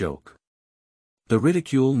Fengmian's joke. The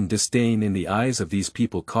ridicule and disdain in the eyes of these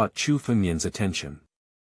people caught Chu Fengmian's attention.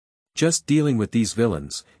 Just dealing with these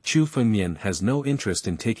villains, Chu Fengmian has no interest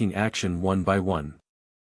in taking action one by one.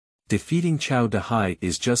 Defeating Cao Dehai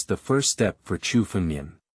is just the first step for Chu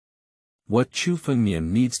Fengmian. What Chu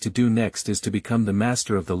Fengmian needs to do next is to become the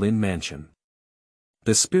master of the Lin Mansion.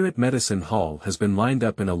 The Spirit Medicine Hall has been lined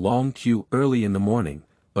up in a long queue early in the morning,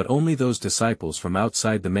 but only those disciples from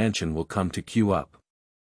outside the mansion will come to queue up.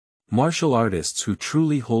 Martial artists who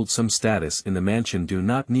truly hold some status in the mansion do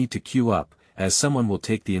not need to queue up, as someone will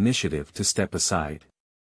take the initiative to step aside.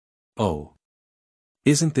 Oh!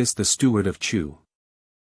 Isn't this the steward of Chu?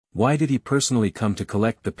 Why did he personally come to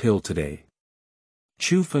collect the pill today?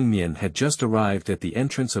 Chu Fengmian had just arrived at the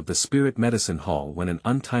entrance of the Spirit Medicine Hall when an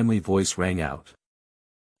untimely voice rang out.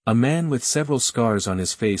 A man with several scars on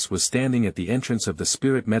his face was standing at the entrance of the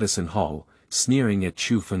Spirit Medicine Hall, sneering at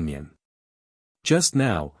Chu Fengmian. Just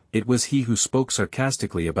now, it was he who spoke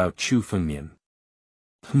sarcastically about Chu Fengmian.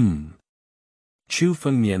 Chu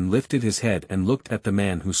Fengmian lifted his head and looked at the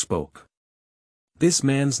man who spoke. This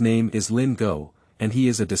man's name is Lin Go, and he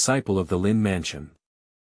is a disciple of the Lin Mansion.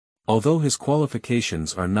 Although his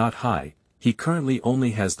qualifications are not high, he currently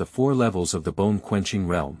only has the 4 levels of the bone-quenching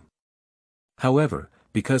realm. However,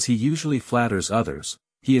 because he usually flatters others,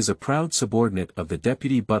 he is a proud subordinate of the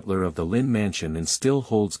deputy butler of the Lin Mansion and still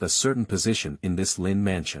holds a certain position in this Lin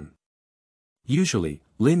Mansion. Usually,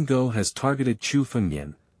 Lin Go has targeted Chu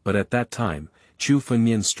Fengmian, but at that time, Chu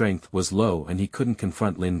Fengmian's strength was low and he couldn't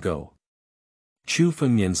confront Lin Go. Chu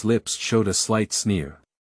Fengmian's lips showed a slight sneer.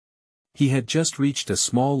 He had just reached a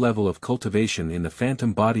small level of cultivation in the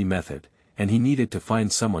phantom body method, and he needed to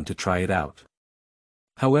find someone to try it out.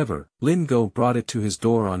 However, Lin Go brought it to his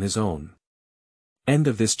door on his own. End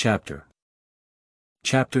of this chapter.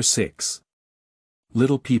 Chapter 6.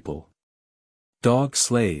 Little People. Dog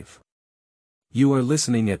Slave. You are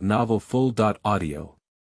listening at novelfull.audio.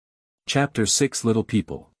 Chapter 6. Little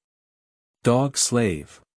People. Dog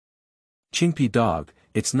Slave. Chingpi dog,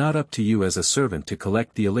 it's not up to you as a servant to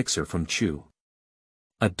collect the elixir from Chu.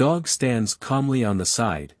 A dog stands calmly on the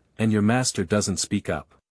side, and your master doesn't speak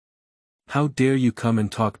up. How dare you come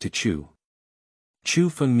and talk to Chu? Chu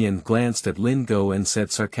Fengmian glanced at Lin Go and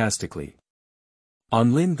said sarcastically.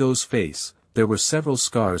 On Lin Go's face, there were several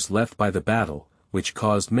scars left by the battle, which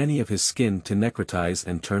caused many of his skin to necrotize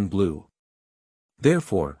and turn blue.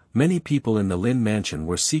 Therefore, many people in the Lin Mansion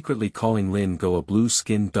were secretly calling Lin Go a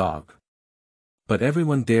blue-skinned dog. But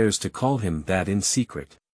everyone dares to call him that in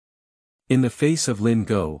secret. In the face of Lin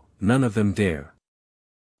Go, none of them dare.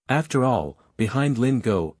 After all, behind Lin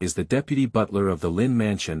Go is the deputy butler of the Lin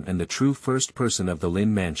Mansion and the true first person of the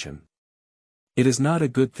Lin Mansion. It is not a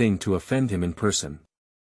good thing to offend him in person.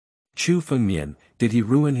 Chu Fengmian, did he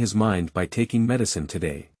ruin his mind by taking medicine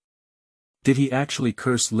today? Did he actually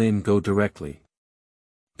curse Lin Go directly?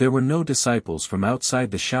 There were no disciples from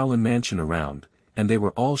outside the Shaolin Mansion around, and they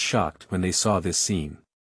were all shocked when they saw this scene.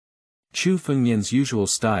 Chu Fengmian's usual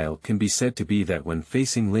style can be said to be that when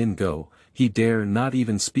facing Lin Go, he dare not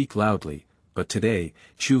even speak loudly, but today,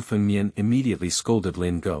 Chu Fengmian immediately scolded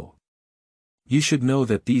Lin Go. You should know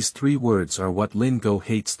that these 3 words are what Lin Go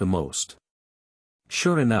hates the most.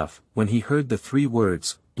 Sure enough, when he heard the 3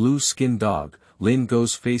 words, blue-skinned dog, Lin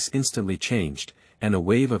Go's face instantly changed, and a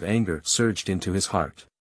wave of anger surged into his heart.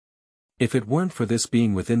 If it weren't for this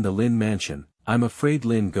being within the Lin Mansion, I'm afraid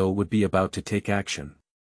Lin Go would be about to take action.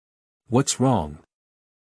 What's wrong?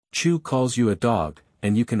 Chu calls you a dog,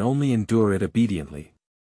 and you can only endure it obediently.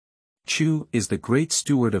 Chu is the great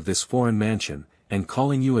steward of this foreign mansion, and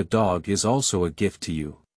calling you a dog is also a gift to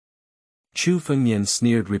you. Chu Fengmian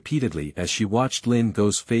sneered repeatedly as she watched Lin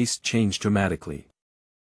Go's face change dramatically.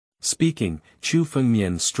 Speaking, Chu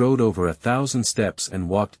Fengmian strode over 1,000 steps and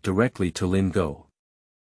walked directly to Lin Go.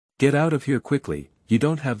 Get out of here quickly, you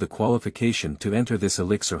don't have the qualification to enter this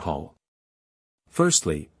elixir hall.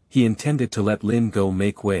 Firstly, he intended to let Lin Go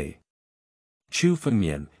make way. Chu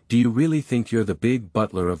Fengmian, do you really think you're the big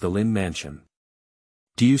butler of the Lin mansion?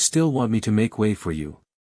 Do you still want me to make way for you?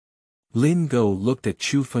 Lin Go looked at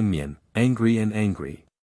Chu Fengmian, angry and angry.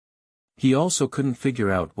 He also couldn't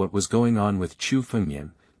figure out what was going on with Chu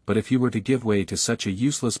Fengmian, but if he were to give way to such a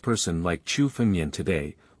useless person like Chu Fengmian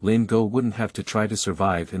today, Lin Go wouldn't have to try to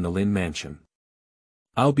survive in the Lin mansion.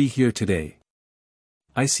 I'll be here today.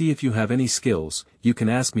 I see if you have any skills, you can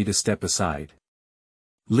ask me to step aside.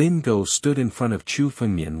 Lin Go stood in front of Chu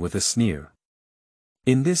Fengmian with a sneer.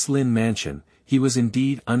 In this Lin mansion, he was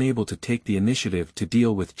indeed unable to take the initiative to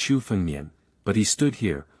deal with Chu Fengmian, but he stood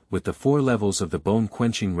here, with the 4 levels of the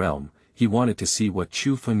bone-quenching realm. He wanted to see what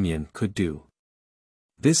Chu Fengmian could do.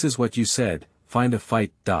 This is what you said, find a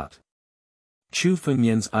fight. Chu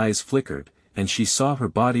Fengmian's eyes flickered, and she saw her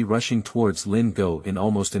body rushing towards Lin Go in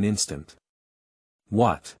almost an instant.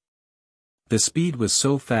 What? The speed was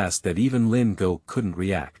so fast that even Lin Go couldn't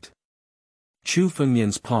react. Chu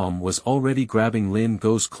Fengmian's palm was already grabbing Lin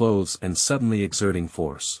Go's clothes and suddenly exerting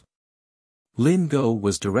force. Lin Go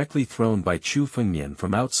was directly thrown by Chu Fengmian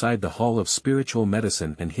from outside the Hall of Spiritual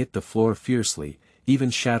Medicine and hit the floor fiercely,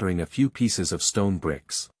 even shattering a few pieces of stone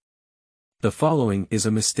bricks. The following is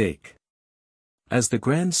a mistake. As the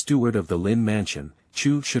Grand Steward of the Lin Mansion,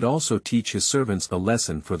 Chu should also teach his servants a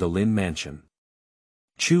lesson for the Lin Mansion.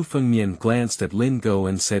 Chu Fengmian glanced at Lin Go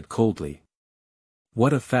and said coldly.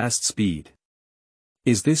 What a fast speed.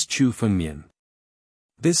 Is this Chu Fengmian?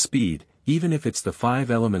 This speed, even if it's the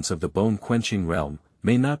 5 elements of the bone-quenching realm,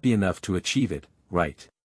 may not be enough to achieve it, right?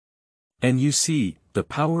 And you see, the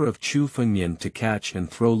power of Chu Fengmian to catch and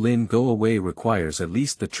throw Lin Go away requires at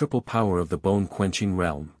least the triple power of the bone-quenching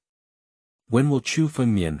realm. When will Chu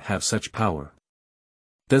Fengmian have such power?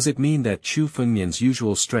 Does it mean that Chu Fengmian's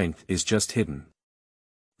usual strength is just hidden?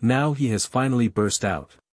 Now he has finally burst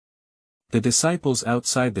out. The disciples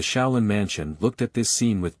outside the Shaolin mansion looked at this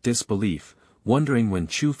scene with disbelief, wondering when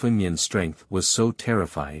Chu Fengmian's strength was so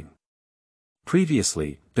terrifying.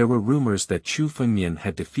 Previously, there were rumors that Chu Fengmian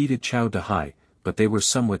had defeated Chao Dahai, but they were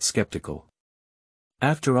somewhat skeptical.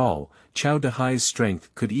 After all, Chao Dahai's strength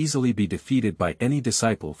could easily be defeated by any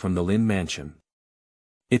disciple from the Lin mansion.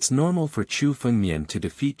 It's normal for Chu Fengmian to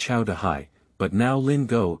defeat Chao Dahai, but now Lin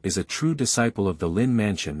Go is a true disciple of the Lin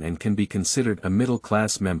mansion and can be considered a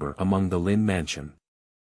middle-class member among the Lin mansion.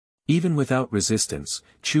 Even without resistance,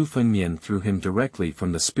 Chu Fengmian threw him directly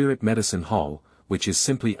from the Spirit Medicine Hall, which is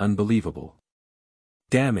simply unbelievable.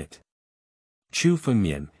 Damn it! Chu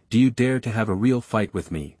Fengmian, do you dare to have a real fight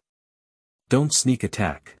with me? Don't sneak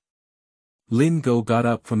attack. Lin Go got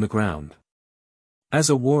up from the ground. As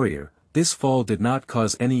a warrior, this fall did not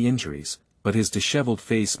cause any injuries, but his disheveled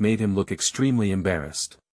face made him look extremely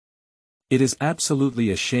embarrassed. It is absolutely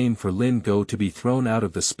a shame for Lin Go to be thrown out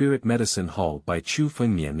of the Spirit Medicine Hall by Chu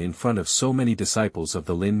Fengmian in front of so many disciples of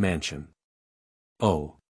the Lin mansion.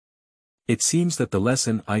 Oh. It seems that the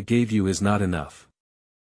lesson I gave you is not enough.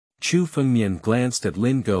 Chu Fengmian glanced at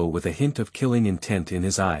Lin Go with a hint of killing intent in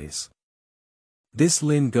his eyes. This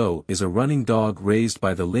Lin Go is a running dog raised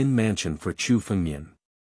by the Lin mansion for Chu Fengmian.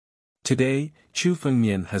 Today, Chu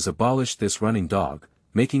Fengmian has abolished this running dog,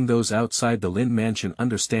 making those outside the Lin mansion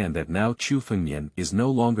understand that now Chu Fengmian is no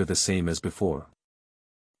longer the same as before.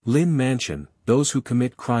 Lin mansion, those who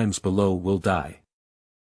commit crimes below will die.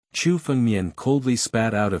 Chu Fengmian coldly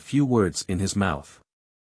spat out a few words in his mouth.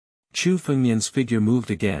 Chu Fengmian's figure moved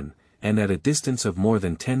again, and at a distance of more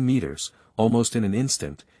than 10 meters, almost in an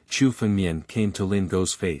instant, Chu Fengmian came to Lin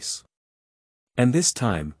Go's face. And this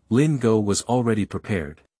time, Lin Go was already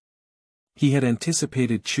prepared. He had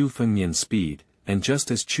anticipated Chu Fengmian's speed, and just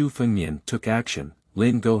as Chu Fengmian took action,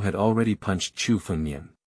 Lin Go had already punched Chu Fengmian.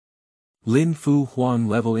 Lin Fu Huang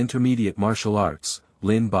level intermediate martial arts,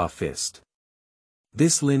 Lin Ba fist.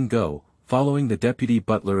 This Lin Go, following the deputy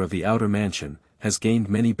butler of the outer mansion, has gained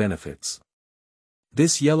many benefits.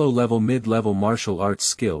 This yellow level mid-level martial arts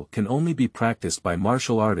skill can only be practiced by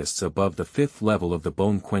martial artists above the 5th level of the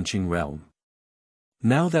bone-quenching realm.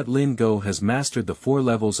 Now that Lin Go has mastered the 4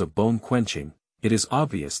 levels of bone quenching, it is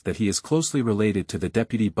obvious that he is closely related to the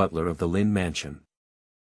deputy butler of the Lin mansion.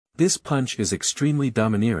 This punch is extremely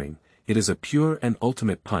domineering, it is a pure and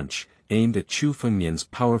ultimate punch, aimed at Chu Fengmian's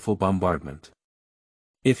powerful bombardment.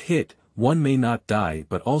 If hit, one may not die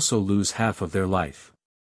but also lose half of their life.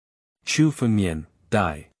 Chu Fengmian,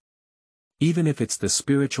 die. Even if it's the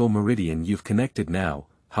spiritual meridian you've connected now,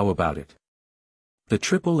 how about it? The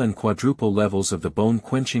triple and quadruple levels of the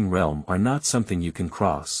bone-quenching realm are not something you can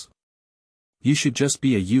cross. You should just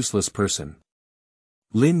be a useless person.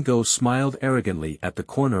 Lin Go smiled arrogantly at the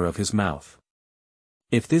corner of his mouth.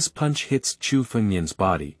 If this punch hits Chu Fengmian's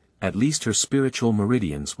body, at least her spiritual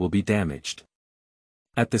meridians will be damaged.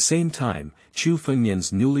 At the same time, Chu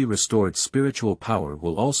Fengmian's newly restored spiritual power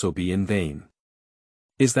will also be in vain.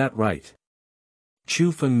 Is that right?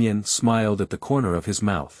 Chu Fengmian smiled at the corner of his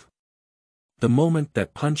mouth. The moment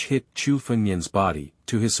that punch hit Chu Fengmian's body,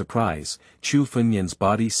 to his surprise, Chu Fengmian's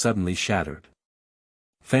body suddenly shattered.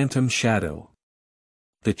 Phantom Shadow.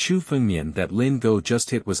 The Chu Fengmian that Lin Go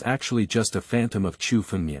just hit was actually just a phantom of Chu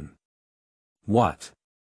Fengmian. What?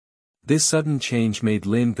 This sudden change made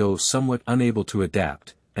Lin Go somewhat unable to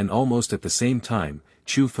adapt, and almost at the same time,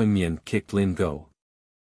 Chu Fengmian kicked Lin Go.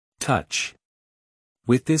 Touch.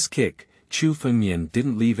 With this kick, Chu Fengmian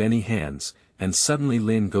didn't leave any hands, and suddenly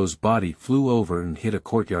Lin Go's body flew over and hit a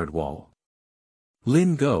courtyard wall.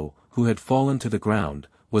 Lin Go, who had fallen to the ground,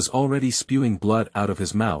 was already spewing blood out of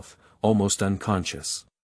his mouth, almost unconscious.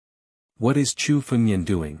 What is Chu Fengmian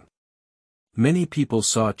doing? Many people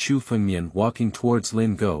saw Chu Fengmian walking towards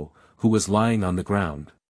Lin Go, who was lying on the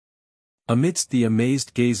ground. Amidst the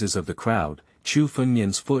amazed gazes of the crowd, Chu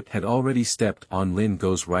Fengmian's foot had already stepped on Lin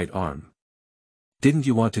Go's right arm. Didn't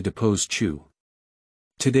you want to depose Chu?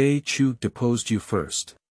 Today Chu deposed you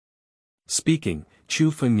first. Speaking,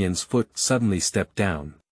 Chu Fengmian's foot suddenly stepped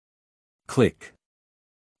down. Click.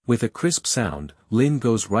 With a crisp sound, Lin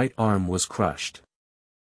Go's right arm was crushed.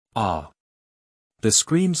 Ah! The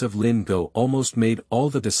screams of Lin Go almost made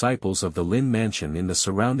all the disciples of the Lin mansion in the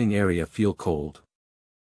surrounding area feel cold.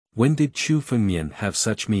 When did Chu Fengmian have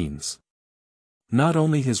such means? Not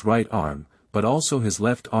only his right arm, but also his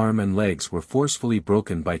left arm and legs were forcefully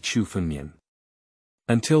broken by Chu Fengmian.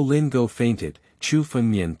 Until Lin Go fainted, Chu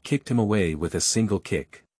Fengmian kicked him away with a single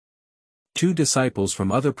kick. Two disciples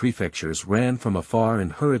from other prefectures ran from afar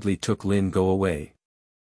and hurriedly took Lin Go away.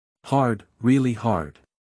 Hard, really hard.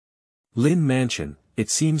 Lin Mansion, it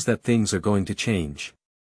seems that things are going to change.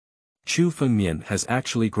 Chu Fengmian has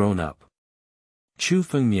actually grown up. Chu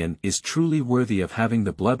Fengmian is truly worthy of having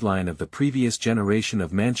the bloodline of the previous generation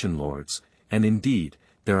of mansion lords, and indeed,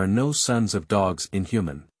 there are no sons of dogs in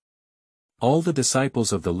human. All the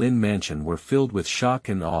disciples of the Lin Mansion were filled with shock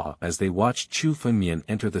and awe as they watched Chu Fengmian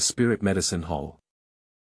enter the Spirit Medicine Hall.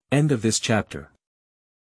 End of this chapter.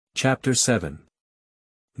 Chapter 7.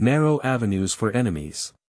 Narrow Avenues for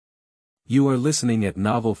Enemies. You are listening at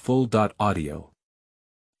novelfull.audio.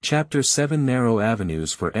 Chapter 7. Narrow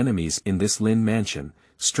Avenues for Enemies. In this Lin Mansion,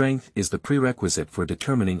 strength is the prerequisite for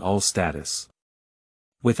determining all status.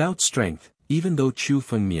 Without strength, even though Chu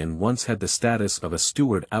Fengmian once had the status of a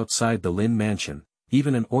steward outside the Lin Mansion,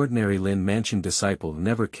 even an ordinary Lin Mansion disciple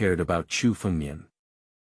never cared about Chu Fengmian.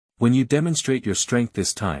 When you demonstrate your strength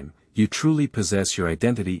this time, you truly possess your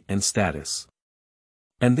identity and status.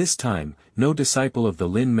 And this time, no disciple of the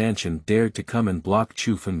Lin Mansion dared to come and block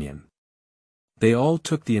Chu Fengmian. They all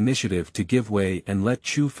took the initiative to give way and let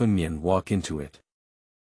Chu Fengmian walk into it.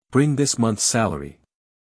 Bring this month's salary.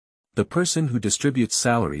 The person who distributes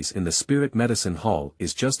salaries in the Spirit Medicine Hall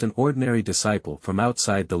is just an ordinary disciple from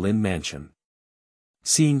outside the Lin Mansion.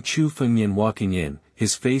 Seeing Chu Fengmian walking in,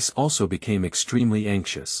 his face also became extremely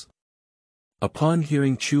anxious. Upon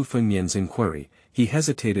hearing Chu Fengmian's inquiry, he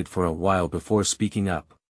hesitated for a while before speaking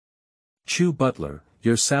up. Chu Butler,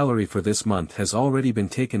 your salary for this month has already been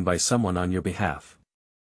taken by someone on your behalf.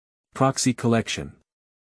 Proxy collection.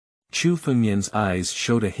 Chu Fengmian's eyes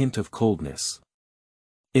showed a hint of coldness.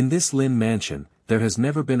 In this Lin Mansion, there has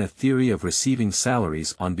never been a theory of receiving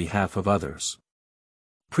salaries on behalf of others.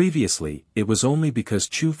 Previously, it was only because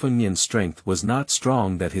Chu Fengmian's strength was not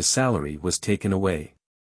strong that his salary was taken away.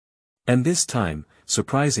 And this time,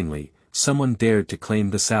 surprisingly, someone dared to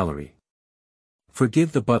claim the salary.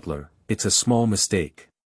 Forgive the butler, it's a small mistake.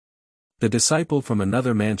 The disciple from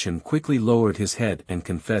another mansion quickly lowered his head and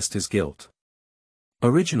confessed his guilt.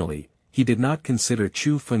 Originally, he did not consider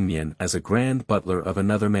Chu Fengmian as a grand butler of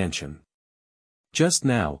another mansion. Just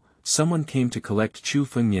now, someone came to collect Chu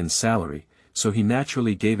Fengmian's salary, so he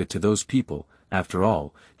naturally gave it to those people. After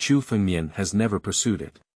all, Chu Fengmian has never pursued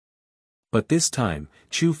it. But this time,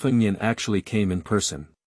 Chu Fengmian actually came in person.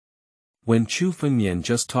 When Chu Fengmian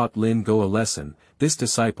just taught Lin Go a lesson, this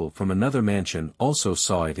disciple from another mansion also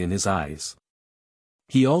saw it in his eyes.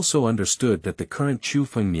 He also understood that the current Chu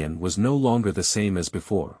Fengmian was no longer the same as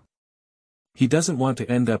before. He doesn't want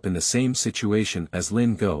to end up in the same situation as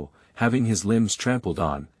Lin Go, having his limbs trampled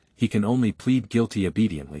on. He can only plead guilty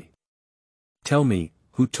obediently. Tell me,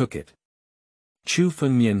 who took it? Chu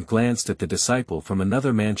Fengmian glanced at the disciple from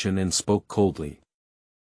another mansion and spoke coldly.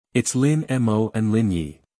 It's Lin Mo and Lin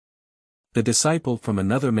Yi. The disciple from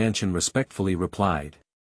another mansion respectfully replied.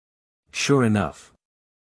 Sure enough.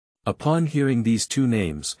 Upon hearing these two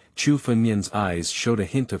names, Chu Fengmian's eyes showed a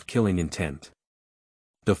hint of killing intent.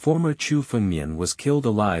 The former Chu Fengmian was killed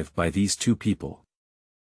alive by these two people.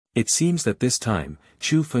 It seems that this time,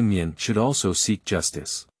 Chu Fengmian should also seek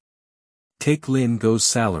justice. Take Lin Go's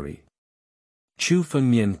salary. Chu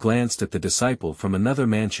Fengmian glanced at the disciple from another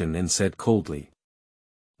mansion and said coldly.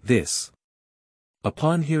 This.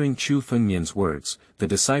 Upon hearing Chu Fengmian's words, the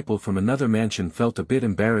disciple from another mansion felt a bit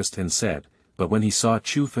embarrassed and said, but when he saw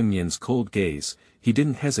Chu Fengmian's cold gaze, he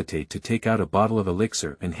didn't hesitate to take out a bottle of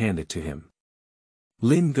elixir and hand it to him.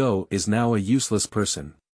 Lin Go is now a useless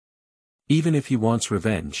person. Even if he wants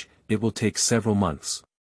revenge, it will take several months.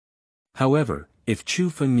 However, if Chu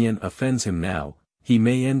Fengmian offends him now, he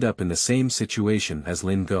may end up in the same situation as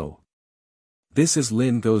Lin Go. This is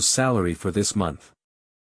Lin Go's salary for this month.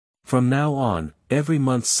 From now on, every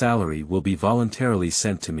month's salary will be voluntarily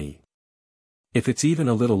sent to me. If it's even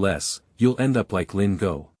a little less, you'll end up like Lin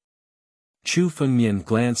Go. Chu Fengmian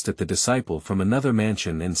glanced at the disciple from another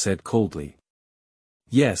mansion and said coldly.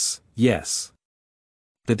 Yes, yes.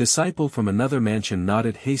 The disciple from another mansion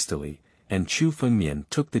nodded hastily, and Chu Fengmian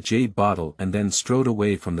took the jade bottle and then strode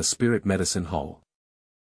away from the spirit medicine hall.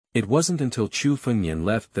 It wasn't until Chu Fengmian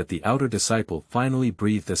left that the outer disciple finally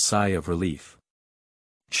breathed a sigh of relief.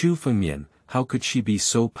 Chu Fengmian, how could she be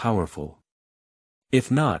so powerful?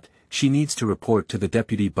 If not, she needs to report to the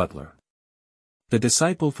deputy butler. The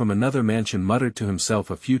disciple from another mansion muttered to himself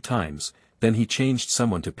a few times, then he changed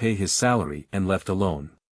someone to pay his salary and left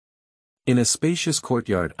alone. In a spacious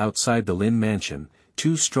courtyard outside the Lin mansion,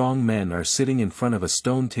 two strong men are sitting in front of a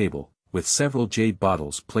stone table, with several jade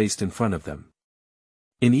bottles placed in front of them.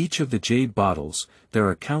 In each of the jade bottles, there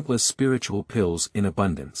are countless spiritual pills in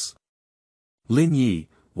abundance. Lin Yi,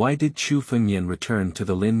 why did Chu Fengmian return to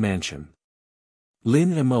the Lin mansion?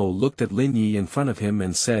 Lin Mo looked at Lin Yi in front of him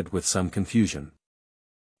and said with some confusion.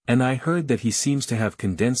 And I heard that he seems to have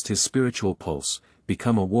condensed his spiritual pulse,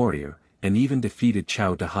 become a warrior, and even defeated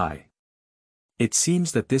Chao Dahai. It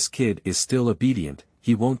seems that this kid is still obedient,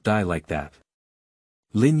 he won't die like that.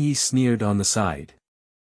 Lin Yi sneered on the side.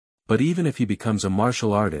 But even if he becomes a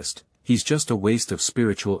martial artist, he's just a waste of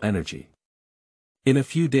spiritual energy. In a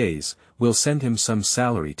few days, we'll send him some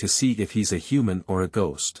salary to see if he's a human or a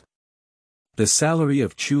ghost. The salary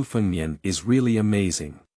of Chu Fengmian is really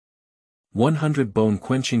amazing. 100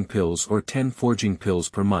 bone-quenching pills or 10 forging pills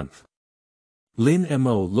per month. Lin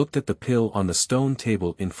Mo looked at the pill on the stone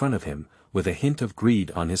table in front of him, with a hint of greed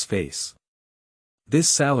on his face. This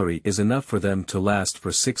salary is enough for them to last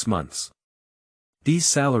for 6 months. These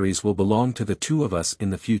salaries will belong to the two of us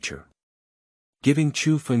in the future. Giving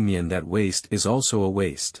Chu Fengmian that waste is also a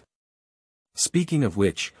waste. Speaking of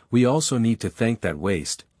which, we also need to thank that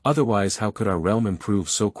waste, otherwise how could our realm improve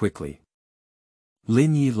so quickly?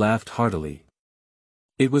 Lin Yi laughed heartily.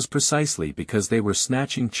 It was precisely because they were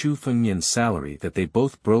snatching Chu Fengmian's salary that they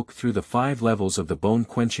both broke through the 5 levels of the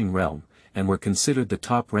bone-quenching realm, and were considered the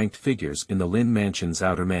top-ranked figures in the Lin mansion's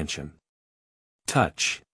outer mansion.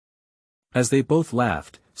 Touch. As they both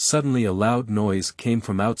laughed, suddenly a loud noise came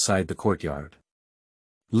from outside the courtyard.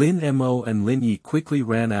 Lin Mo and Lin Yi quickly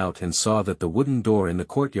ran out and saw that the wooden door in the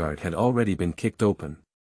courtyard had already been kicked open.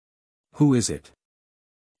 Who is it?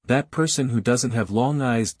 That person who doesn't have long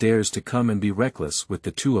eyes dares to come and be reckless with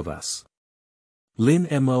the two of us. Lin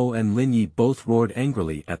Mo and Lin Yi both roared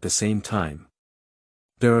angrily at the same time.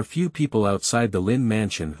 There are few people outside the Lin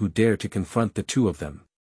mansion who dare to confront the two of them.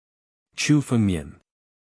 Chu Fengmian.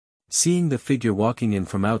 Seeing the figure walking in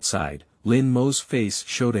from outside, Lin Mo's face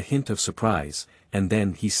showed a hint of surprise, and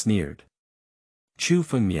then he sneered. Chu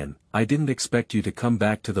Fengmian, I didn't expect you to come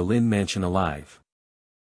back to the Lin mansion alive.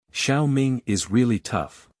 Xiao Ming is really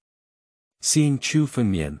tough. Seeing Chu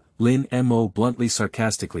Fengmian, Lin Mo bluntly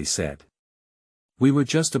sarcastically said. We were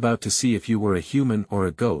just about to see if you were a human or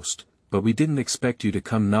a ghost, but we didn't expect you to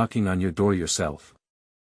come knocking on your door yourself.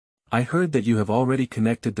 I heard that you have already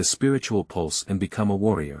connected the spiritual pulse and become a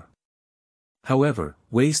warrior. However,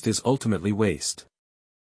 waste is ultimately waste.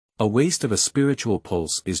 A waste of a spiritual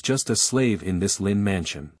pulse is just a slave in this Lin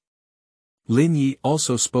mansion. Lin Yi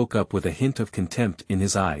also spoke up with a hint of contempt in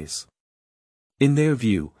his eyes. In their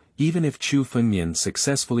view, even if Chu Fengmian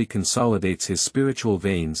successfully consolidates his spiritual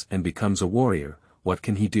veins and becomes a warrior, what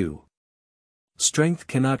can he do? Strength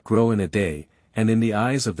cannot grow in a day, and in the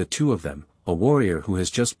eyes of the two of them, a warrior who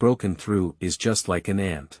has just broken through is just like an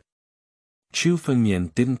ant. Chu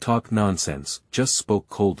Fengmian didn't talk nonsense, just spoke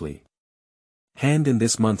coldly. Hand in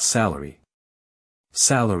this month's salary.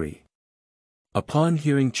 Salary. Upon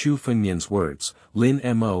hearing Chu Fengmian's words, Lin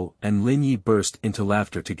Mo and Lin Yi burst into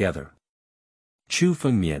laughter together. Chu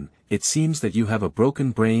Fengmian, it seems that you have a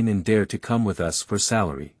broken brain and dare to come with us for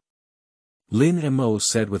salary. Lin Mo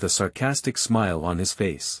said with a sarcastic smile on his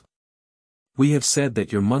face. We have said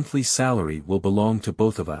that your monthly salary will belong to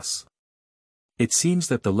both of us. It seems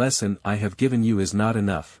that the lesson I have given you is not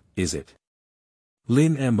enough, is it?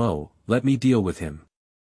 Lin Mo, let me deal with him.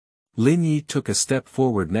 Lin Yi took a step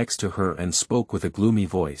forward next to her and spoke with a gloomy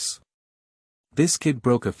voice. This kid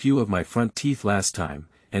broke a few of my front teeth last time,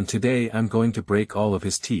 and today I'm going to break all of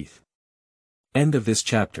his teeth. End of this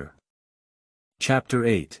chapter. Chapter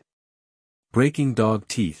 8. Breaking Dog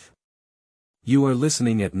Teeth. You are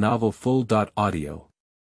listening at novelfull.audio.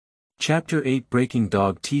 Chapter 8. Breaking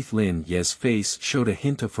Dog Teeth. Lin Ye's face showed a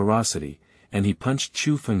hint of ferocity, and he punched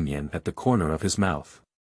Chu Fengmian at the corner of his mouth.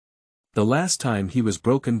 The last time he was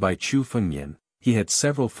broken by Chu Fengmian, he had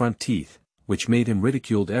several front teeth, which made him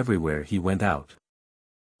ridiculed everywhere he went out.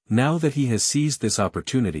 Now that he has seized this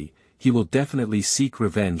opportunity, he will definitely seek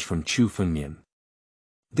revenge from Chu Fengmian.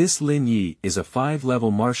 This Lin Yi is a 5-level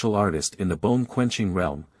martial artist in the bone-quenching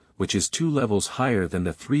realm, which is 2 levels higher than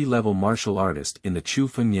the 3-level martial artist in the Chu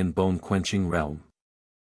Fengmian bone-quenching realm.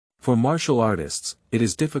 For martial artists, it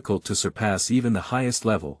is difficult to surpass even the highest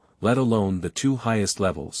level, let alone the 2 highest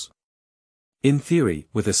levels. In theory,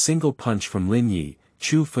 with a single punch from Lin Yi,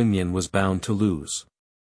 Chu Fengmian was bound to lose.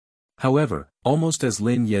 However, almost as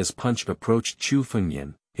Lin Ye's punch approached Chu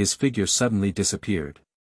Fengmian, his figure suddenly disappeared.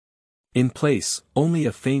 In place, only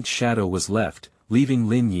a faint shadow was left, leaving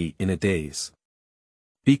Lin Yi in a daze.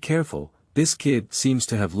 Be careful, this kid seems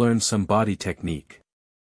to have learned some body technique.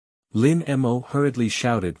 Lin Mo hurriedly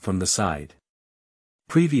shouted from the side.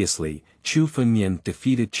 Previously, Chu Fengmian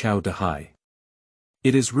defeated Chao Dehai.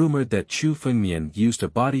 It is rumored that Chu Fengmian used a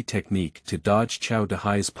body technique to dodge Chao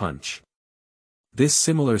Dehai's punch. This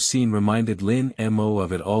similar scene reminded Lin Mo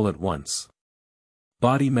of it all at once.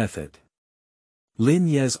 Body method. Lin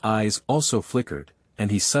Ye's eyes also flickered,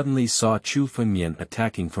 and he suddenly saw Chu Fengmian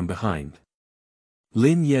attacking from behind.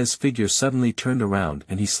 Lin Ye's figure suddenly turned around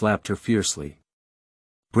and he slapped her fiercely.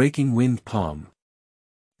 Breaking Wind Palm.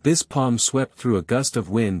 This palm swept through a gust of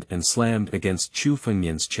wind and slammed against Chu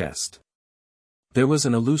Fengmian's chest. There was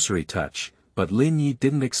an illusory touch, but Lin Yi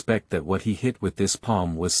didn't expect that what he hit with this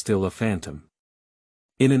palm was still a phantom.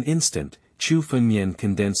 In an instant, Chu Fengmian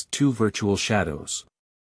condensed 2 virtual shadows.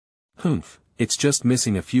 Humph, it's just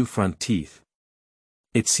missing a few front teeth.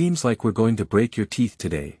 It seems like we're going to break your teeth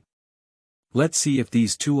today. Let's see if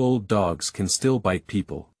these 2 old dogs can still bite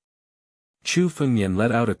people. Chu Fengmian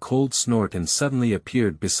let out a cold snort and suddenly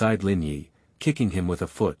appeared beside Lin Yi, kicking him with a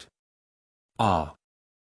foot. Ah!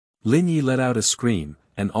 Lin Yi let out a scream,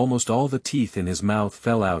 and almost all the teeth in his mouth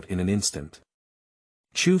fell out in an instant.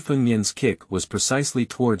 Chu Fengmian's kick was precisely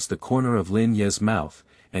towards the corner of Lin Ye's mouth,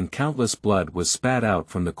 and countless blood was spat out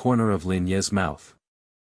from the corner of Lin Ye's mouth.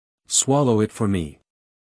 Swallow it for me.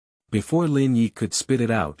 Before Lin Yi could spit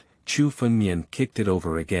it out, Chu Fengmian kicked it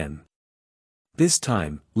over again. This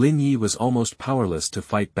time, Lin Yi was almost powerless to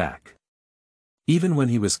fight back. Even when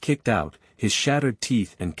he was kicked out, his shattered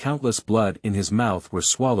teeth and countless blood in his mouth were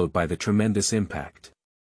swallowed by the tremendous impact.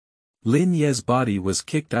 Lin Ye's body was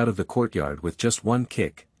kicked out of the courtyard with just one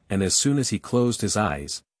kick, and as soon as he closed his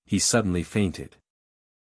eyes, he suddenly fainted.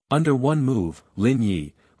 Under one move, Lin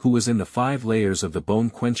Yi, who was in the 5 layers of the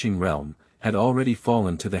bone-quenching realm, had already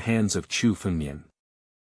fallen to the hands of Chu Fengmian.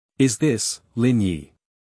 Is this, Lin Yi?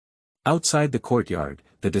 Outside the courtyard,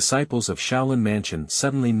 the disciples of Shaolin Mansion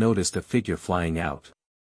suddenly noticed a figure flying out.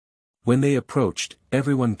 When they approached,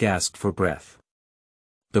 everyone gasped for breath.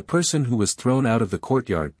 The person who was thrown out of the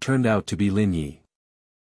courtyard turned out to be Lin Yi.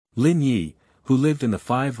 Lin Yi, who lived in the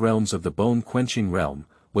 5 realms of the bone-quenching realm,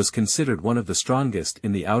 was considered one of the strongest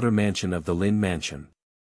in the outer mansion of the Lin Mansion.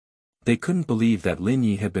 They couldn't believe that Lin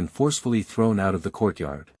Yi had been forcefully thrown out of the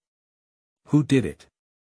courtyard. Who did it?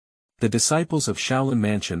 The disciples of Shaolin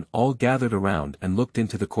Mansion all gathered around and looked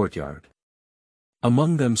into the courtyard.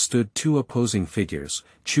 Among them stood 2 opposing figures,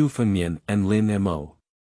 Chu Fengmian and Lin Mo.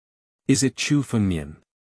 Is it Chu Fengmian?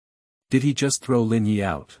 Did he just throw Lin Yi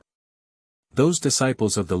out? Those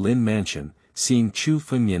disciples of the Lin Mansion, seeing Chu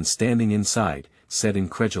Fengmian standing inside, said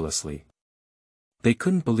incredulously. They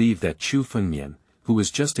couldn't believe that Chu Fengmian, who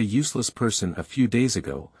was just a useless person a few days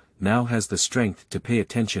ago, now has the strength to pay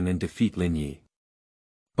attention and defeat Lin Yi.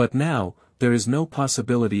 But now, there is no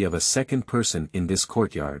possibility of a second person in this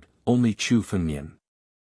courtyard, only Chu Fengmian.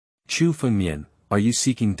 Chu Fengmian, are you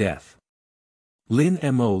seeking death? Lin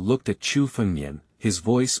Mo looked at Chu Fengmian, his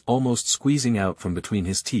voice almost squeezing out from between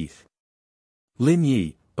his teeth. Lin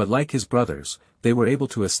Yi, but like his brothers, they were able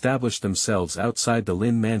to establish themselves outside the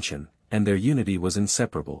Lin Mansion, and their unity was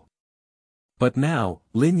inseparable. But now,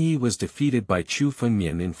 Lin Yi was defeated by Chu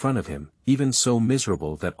Fengmian in front of him, even so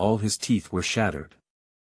miserable that all his teeth were shattered.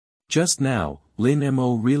 Just now, Lin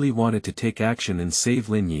Mo really wanted to take action and save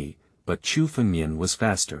Lin Yi, but Chu Fengmian was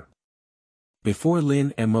faster. Before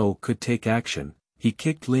Lin Mo could take action, he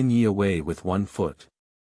kicked Lin Yi away with one foot.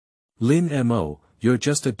 Lin Mo, you're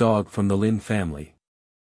just a dog from the Lin family.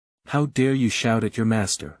 How dare you shout at your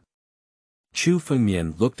master? Chu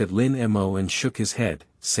Fengmian looked at Lin Mo and shook his head,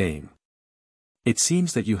 saying, "It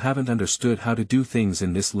seems that you haven't understood how to do things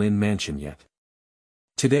in this Lin mansion yet.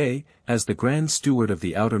 Today, as the Grand Steward of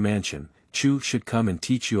the Outer Mansion, Chu should come and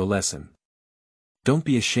teach you a lesson. Don't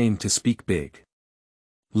be ashamed to speak big."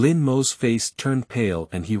 Lin Mo's face turned pale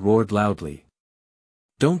and he roared loudly.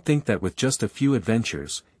 "Don't think that with just a few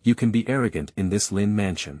adventures, you can be arrogant in this Lin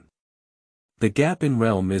mansion. The gap in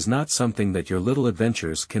realm is not something that your little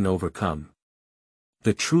adventures can overcome.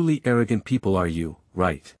 The truly arrogant people are you,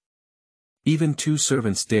 right? Even 2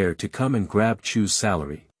 servants dare to come and grab Chu's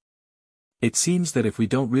salary. It seems that if we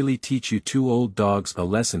don't really teach you 2 old dogs a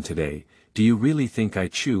lesson today, do you really think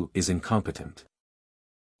Chu is incompetent?"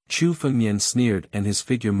 Chu Fengmian sneered and his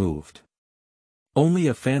figure moved. Only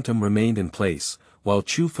a phantom remained in place, while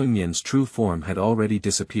Chu Fengmian's true form had already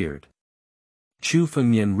disappeared. Chu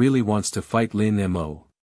Fengmian really wants to fight Lin Mo.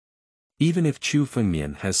 Even if Chu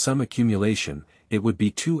Fengmian has some accumulation, it would be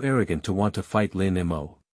too arrogant to want to fight Lin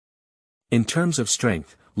Mo. In terms of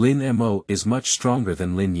strength, Lin Mo is much stronger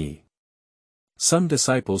than Lin Yi. Some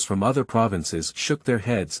disciples from other provinces shook their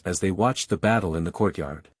heads as they watched the battle in the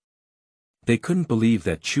courtyard. They couldn't believe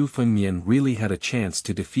that Chu Fengmian really had a chance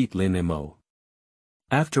to defeat Lin Mo.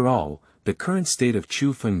 After all, the current state of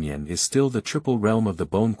Chu Fengmian is still the triple realm of the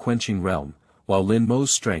bone-quenching realm, while Lin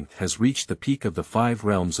Mo's strength has reached the peak of the 5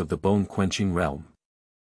 realms of the bone-quenching realm.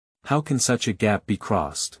 How can such a gap be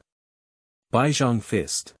crossed? Baizhang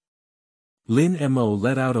fist. Lin Mo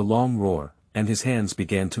let out a long roar, and his hands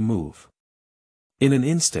began to move. In an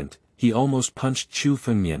instant, he almost punched Chu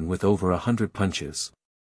Fengmian with over 100 punches.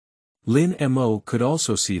 Lin Mo could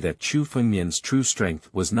also see that Chu Fengmian's true strength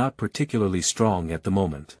was not particularly strong at the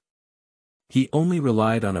moment. He only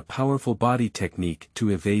relied on a powerful body technique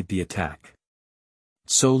to evade the attack.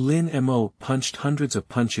 So Lin Mo punched hundreds of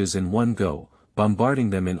punches in one go,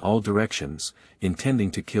 bombarding them in all directions,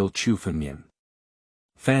 intending to kill Chu Fengmian.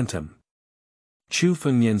 Phantom. Chu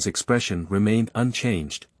Fengmian's expression remained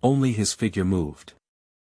unchanged, only his figure moved.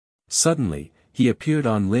 Suddenly, he appeared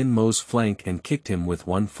on Lin Mo's flank and kicked him with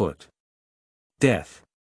one foot. Death.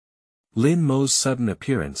 Lin Mo's sudden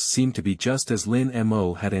appearance seemed to be just as Lin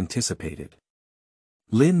Mo had anticipated.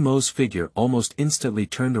 Lin Mo's figure almost instantly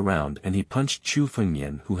turned around and he punched Chu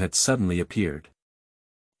Fengmian, who had suddenly appeared.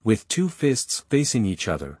 With 2 fists facing each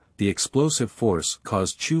other, the explosive force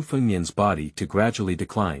caused Chu Fengmian's body to gradually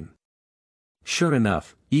decline. Sure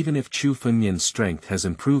enough, even if Chu Fengmian's strength has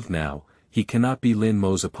improved now, he cannot be Lin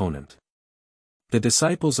Mo's opponent. The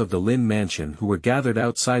disciples of the Lin mansion who were gathered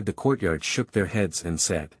outside the courtyard shook their heads and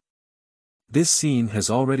said, "This scene has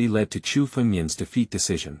already led to Chu Fengmian's defeat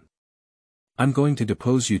decision. I'm going to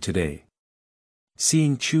depose you today."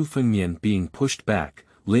 Seeing Chu Fengmian being pushed back,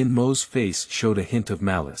 Lin Mo's face showed a hint of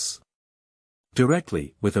malice.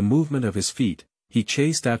 Directly, with a movement of his feet, he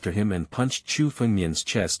chased after him and punched Chu Fengmian's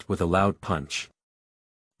chest with a loud punch.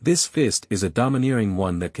 This fist is a domineering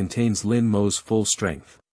one that contains Lin Mo's full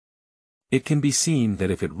strength. It can be seen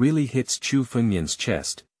that if it really hits Chu Fengmian's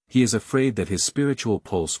chest, he is afraid that his spiritual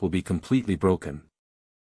pulse will be completely broken.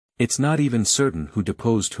 It's not even certain who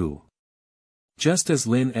deposed who. Just as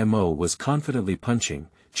Lin Mo was confidently punching,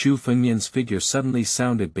 Chu Fengmian's figure suddenly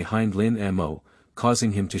sounded behind Lin Mo,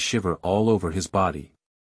 causing him to shiver all over his body.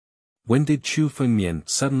 When did Chu Fengmian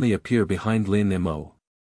suddenly appear behind Lin Mo?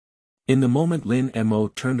 In the moment Lin Mo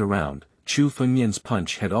turned around, Chu Fengmian's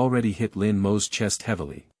punch had already hit Lin Mo's chest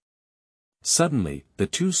heavily. Suddenly, the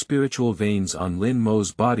 2 spiritual veins on Lin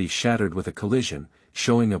Mo's body shattered with a collision,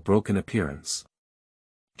 showing a broken appearance.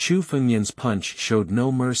 Chu Fengmian's punch showed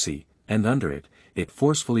no mercy, and under it, it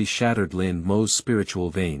forcefully shattered Lin Mo's spiritual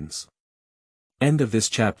veins. End of this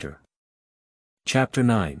chapter. Chapter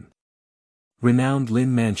 9. Renowned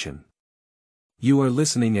Lin Mansion. You are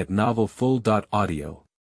listening at novelfull.audio.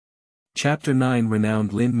 Chapter 9.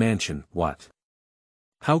 Renowned Lin Mansion. What?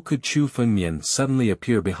 How could Chu Fengmian suddenly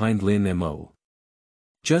appear behind Lin Mo?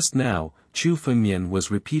 Just now, Chu Fengmian was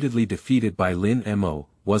repeatedly defeated by Lin Mo,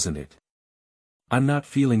 wasn't it? I'm not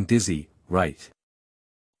feeling dizzy, right?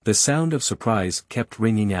 The sound of surprise kept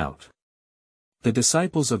ringing out. The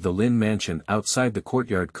disciples of the Lin mansion outside the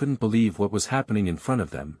courtyard couldn't believe what was happening in front of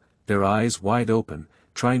them, their eyes wide open,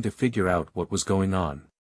 trying to figure out what was going on.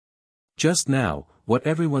 Just now, what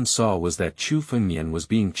everyone saw was that Chu Fengmian was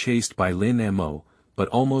being chased by Lin Mo, but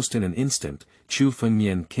almost in an instant, Chu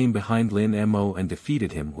Fengmian came behind Lin Mo and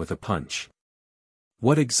defeated him with a punch.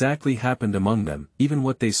 What exactly happened among them, even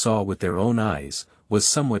what they saw with their own eyes, was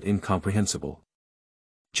somewhat incomprehensible.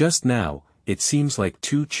 Just now, it seems like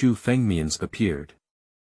two Chu Fengmians appeared.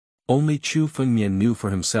 Only Chu Fengmian knew for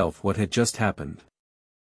himself what had just happened.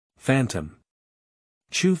 Phantom.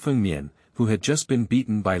 Chu Fengmian, who had just been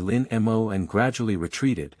beaten by Lin Mo and gradually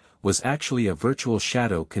retreated, was actually a virtual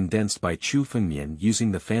shadow condensed by Chu Fengmian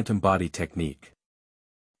using the phantom body technique.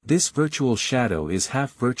 This virtual shadow is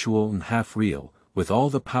half virtual and half real, with all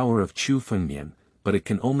the power of Chu Fengmian, but it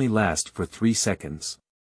can only last for 3 seconds.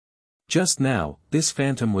 Just now, this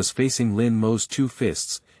phantom was facing Lin Mo's two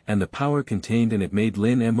fists, and the power contained in it made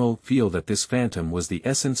Lin Mo feel that this phantom was the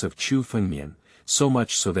essence of Chu Fengmian, so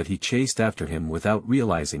much so that he chased after him without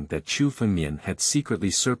realizing that Chu Fengmian had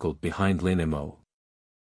secretly circled behind Lin Mo.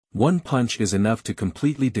 One punch is enough to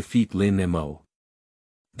completely defeat Lin Mo.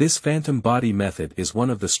 This phantom body method is one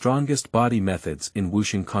of the strongest body methods in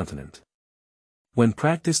Wuxing continent. When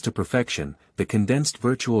practiced to perfection, the condensed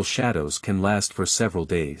virtual shadows can last for several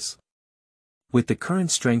days. With the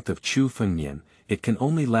current strength of Chu Fengmian, it can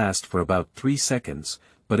only last for about 3 seconds,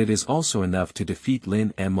 but it is also enough to defeat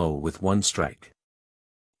Lin Mo with one strike.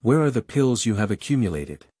 Where are the pills you have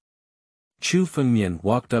accumulated? Chu Fengmian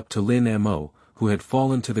walked up to Lin Mo, who had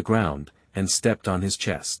fallen to the ground, and stepped on his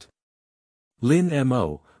chest. Lin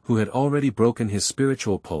Mo, who had already broken his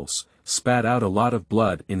spiritual pulse, spat out a lot of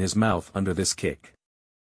blood in his mouth under this kick.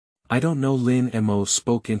 I don't know. Lin Mo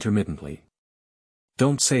spoke intermittently.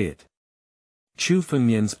 Don't say it. Chu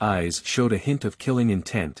Fengmian's eyes showed a hint of killing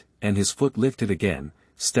intent, and his foot lifted again,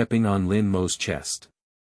 stepping on Lin Mo's chest.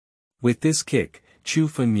 With this kick, Chu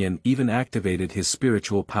Fengmian even activated his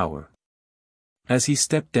spiritual power. As he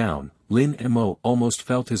stepped down, Lin Mo almost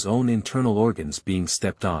felt his own internal organs being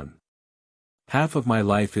stepped on. Half of my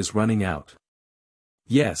life is running out.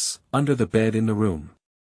 Yes, under the bed in the room.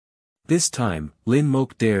 This time, Lin Mo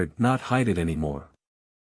dared not hide it anymore.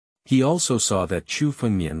 He also saw that Chu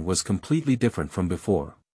Fengmian was completely different from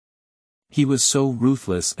before. He was so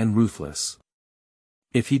ruthless and ruthless.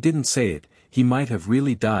 If he didn't say it, he might have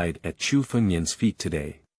really died at Chu Fengmian's feet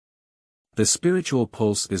today. The spiritual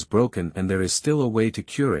pulse is broken and there is still a way to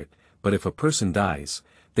cure it, but if a person dies,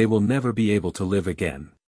 they will never be able to live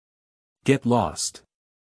again. Get lost.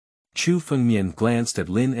 Chu Fengmian glanced at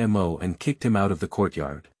Lin Mo and kicked him out of the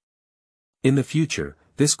courtyard. In the future,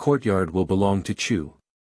 this courtyard will belong to Chu.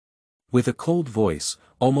 With a cold voice,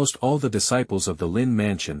 almost all the disciples of the Lin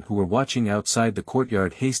mansion who were watching outside the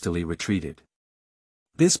courtyard hastily retreated.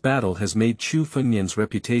 This battle has made Chu Fengmian's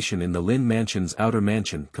reputation in the Lin mansion's outer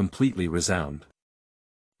mansion completely resound.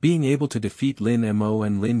 Being able to defeat Lin Mo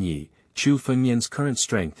and Lin Yi, Chu Fengmian's current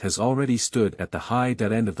strength has already stood at the high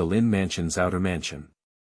end of the Lin mansion's outer mansion.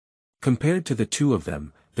 Compared to the two of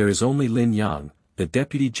them, there is only Lin Yang, the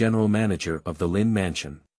deputy general manager of the Lin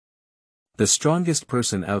mansion. The strongest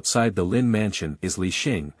person outside the Lin mansion is Li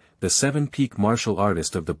Xing, the seven-peak martial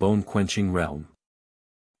artist of the bone-quenching realm.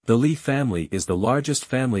 The Li family is the largest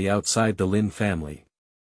family outside the Lin family.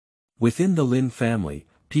 Within the Lin family,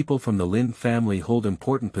 people from the Lin family hold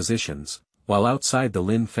important positions, while outside the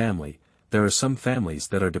Lin family, there are some families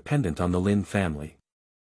that are dependent on the Lin family.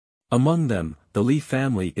 Among them, the Li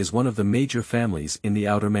family is one of the major families in the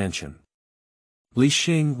outer mansion. Li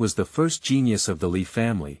Xing was the first genius of the Li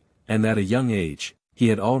family, and at a young age, he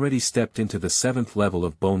had already stepped into the 7th level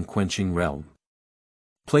of bone-quenching realm.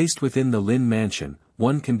 Placed within the Lin mansion,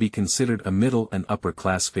 one can be considered a middle and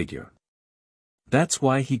upper-class figure. That's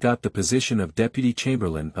why he got the position of Deputy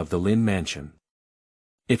Chamberlain of the Lin mansion.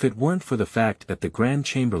 If it weren't for the fact that the Grand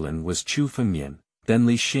Chamberlain was Chu Fengmian, then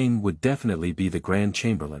Li Xing would definitely be the Grand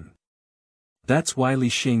Chamberlain. That's why Li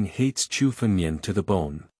Xing hates Chu Fengmian to the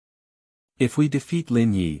bone. If we defeat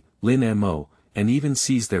Lin Yi, Lin Mo, and even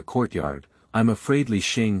seize their courtyard, I'm afraid Li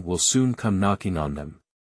Xing will soon come knocking on them.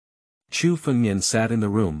 Chu Fengmian sat in the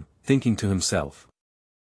room, thinking to himself.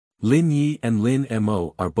 Lin Yi and Lin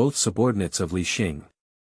Mo are both subordinates of Li Xing.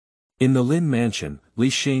 In the Lin mansion, Li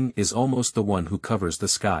Xing is almost the one who covers the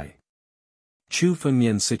sky. Chu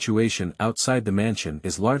Fengmian's situation outside the mansion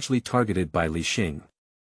is largely targeted by Li Xing.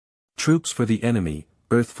 Troops for the enemy,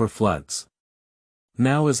 earth for floods.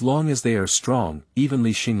 Now as long as they are strong, even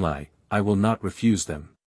Li Xing I will not refuse them.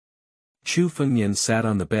 Chu Fengmian sat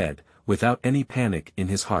on the bed, without any panic in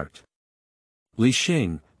his heart. Li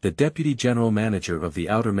Xing, the deputy general manager of the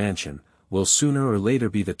outer mansion, will sooner or later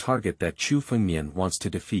be the target that Chu Fengmian wants to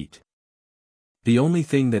defeat. The only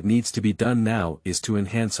thing that needs to be done now is to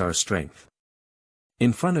enhance our strength.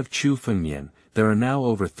 In front of Chu Fengmian, there are now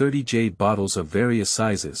over 30 jade bottles of various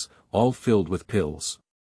sizes, all filled with pills.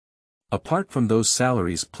 Apart from those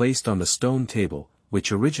salaries placed on the stone table,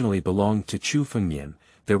 which originally belonged to Chu Fengmian,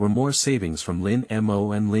 there were more savings from Lin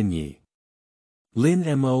Mo and Lin Yi.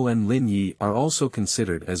 Lin Mo and Lin Yi are also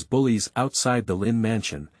considered as bullies outside the Lin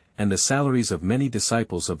mansion, and the salaries of many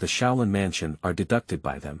disciples of the Shaolin mansion are deducted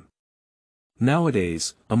by them.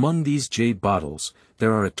 Nowadays, among these jade bottles,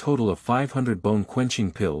 there are a total of 500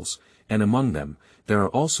 bone-quenching pills, and among them, there are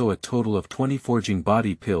also a total of 20 forging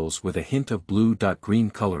body pills with a hint of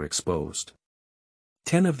blue-green color exposed.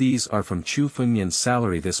 10 of these are from Chu Fengmian's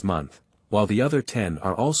salary this month, while the other 10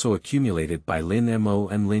 are also accumulated by Lin Mo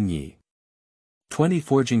and Lin Yi. 20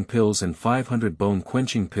 forging pills and 500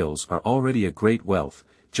 bone-quenching pills are already a great wealth,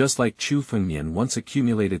 just like Chu Fengmian once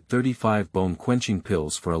accumulated 35 bone-quenching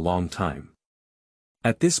pills for a long time.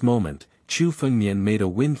 At this moment, Chu Fengmian made a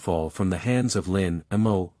windfall from the hands of Lin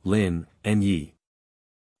Mo, Lin, and Yi.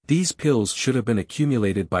 These pills should have been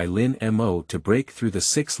accumulated by Lin Mo to break through the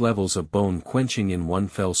 6 levels of bone quenching in one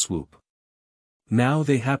fell swoop. Now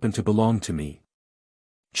they happen to belong to me.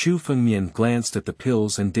 Chu Fengmian glanced at the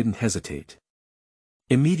pills and didn't hesitate.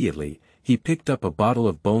 Immediately, he picked up a bottle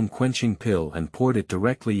of bone-quenching pill and poured it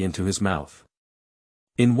directly into his mouth.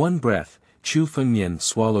 In one breath, Chu Fengmian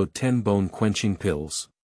swallowed 10 bone-quenching pills.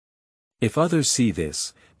 If others see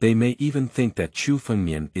this, they may even think that Chu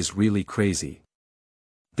Fengmian is really crazy.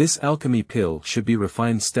 This alchemy pill should be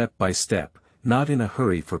refined step by step, not in a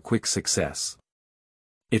hurry for quick success.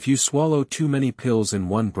 If you swallow too many pills in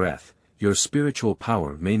one breath, your spiritual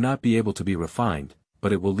power may not be able to be refined,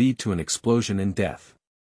 but it will lead to an explosion and death.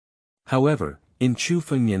 However, in Chu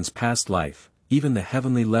Fengmian's past life, even the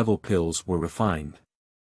heavenly level pills were refined.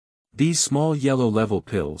 These small yellow level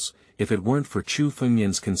pills, if it weren't for Chu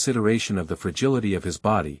Fengmian's consideration of the fragility of his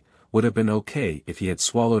body, would have been okay if he had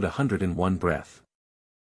swallowed 100 in one breath.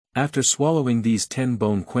 After swallowing these 10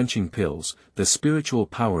 bone-quenching pills, the spiritual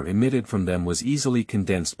power emitted from them was easily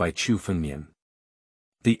condensed by Chu Fengmian.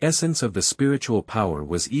 The essence of the spiritual power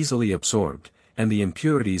was easily absorbed, and the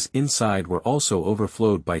impurities inside were also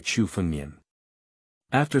overflowed by Chu Fengmian.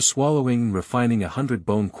 After swallowing and refining 100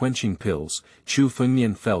 bone-quenching pills, Chu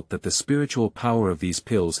Fengmian felt that the spiritual power of these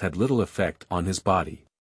pills had little effect on his body.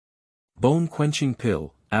 Bone-quenching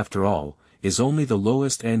pill, after all, is only the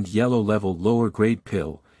lowest-end yellow-level lower-grade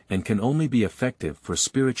pill, and can only be effective for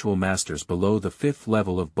spiritual masters below the 5th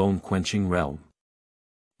level of bone-quenching realm.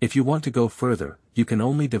 If you want to go further, you can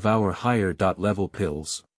only devour higher-level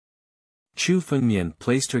pills. Chu Fengmian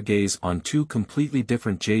placed her gaze on 2 completely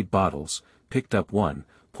different jade bottles, picked up one,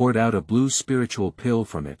 poured out a blue spiritual pill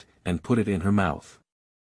from it, and put it in her mouth.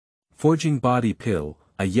 Forging body pill,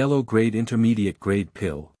 a yellow-grade intermediate-grade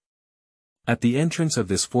pill. At the entrance of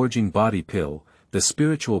this forging body pill, the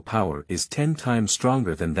spiritual power is 10 times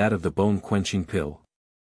stronger than that of the bone-quenching pill.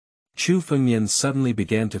 Chu Fengmian suddenly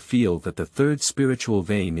began to feel that the 3rd spiritual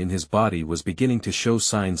vein in his body was beginning to show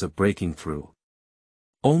signs of breaking through.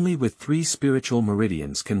 Only with 3 spiritual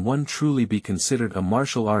meridians can one truly be considered a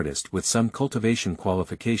martial artist with some cultivation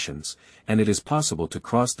qualifications, and it is possible to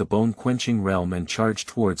cross the bone-quenching realm and charge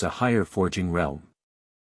towards a higher forging realm.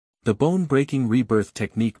 The bone-breaking rebirth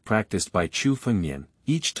technique practiced by Chu Fengmian,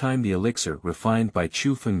 each time the elixir refined by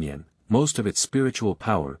Chu Fengmian, most of its spiritual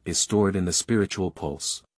power is stored in the spiritual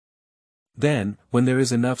pulse. Then, when there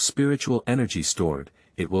is enough spiritual energy stored,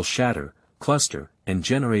 it will shatter, cluster, and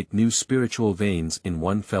generate new spiritual veins in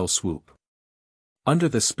one fell swoop. Under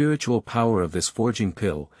the spiritual power of this forging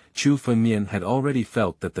pill, Chu Fengmian had already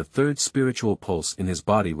felt that the 3rd spiritual pulse in his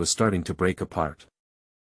body was starting to break apart.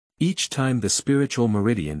 Each time the spiritual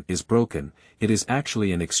meridian is broken, it is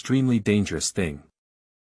actually an extremely dangerous thing.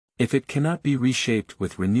 If it cannot be reshaped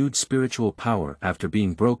with renewed spiritual power after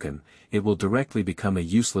being broken, it will directly become a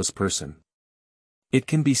useless person. It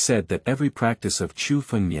can be said that every practice of Chu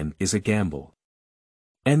Fengmian is a gamble.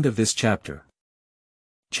 End of this chapter.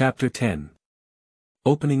 Chapter 10.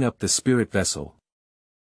 Opening up the Spirit Vessel.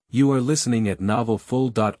 You are listening at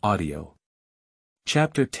novelfull.audio.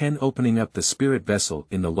 Chapter 10. Opening up the Spirit Vessel.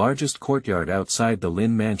 In the largest courtyard outside the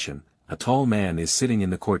Lin mansion, a tall man is sitting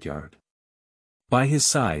in the courtyard. By his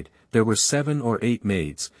side, there were 7 or 8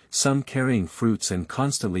 maids, some carrying fruits and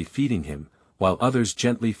constantly feeding him, while others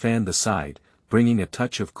gently fanned the side, bringing a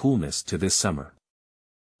touch of coolness to this summer.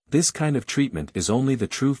 This kind of treatment is only the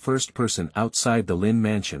true first person outside the Lin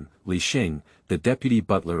mansion, Li Xing, the deputy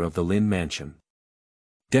butler of the Lin mansion.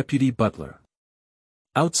 Deputy butler.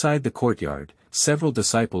 Outside the courtyard, several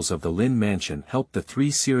disciples of the Lin mansion helped the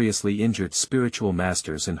 3 seriously injured spiritual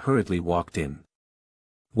masters and hurriedly walked in.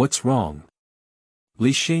 What's wrong?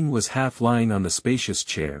 Li Xing was half lying on the spacious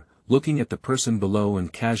chair, looking at the person below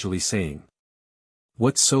and casually saying,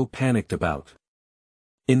 "What's so panicked about?"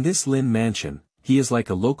 In this Lin mansion, he is like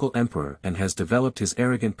a local emperor and has developed his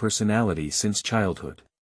arrogant personality since childhood.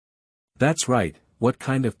 That's right, what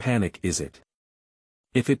kind of panic is it?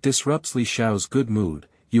 If it disrupts Li Xiao's good mood,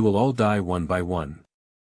 you will all die one by one.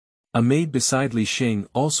 A maid beside Li Xing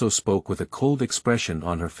also spoke with a cold expression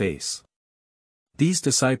on her face. These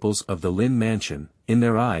disciples of the Lin mansion, in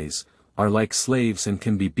their eyes, are like slaves and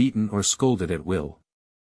can be beaten or scolded at will.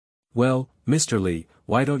 Well, Mr. Li,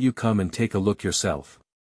 why don't you come and take a look yourself?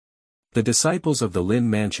 The disciples of the Lin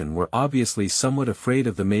mansion were obviously somewhat afraid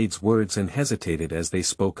of the maid's words and hesitated as they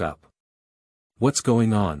spoke up. What's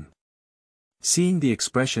going on? Seeing the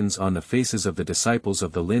expressions on the faces of the disciples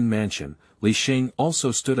of the Lin mansion, Li Xing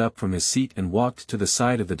also stood up from his seat and walked to the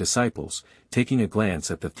side of the disciples, taking a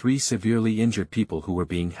glance at the three severely injured people who were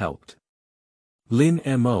being helped. Lin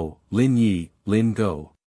Mo, Lin Yi, Lin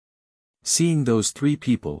Go. Seeing those three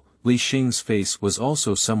people, Li Xing's face was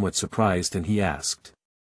also somewhat surprised and he asked,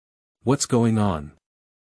 "What's going on?"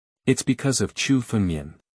 "It's because of Chu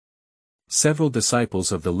Fengmian." Several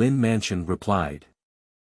disciples of the Lin mansion replied.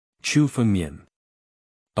 Chu Fengmian.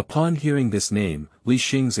 Upon hearing this name, Li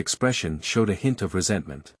Xing's expression showed a hint of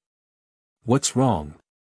resentment. What's wrong?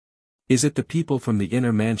 Is it the people from the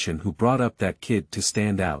inner mansion who brought up that kid to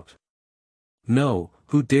stand out? No,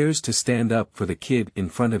 who dares to stand up for the kid in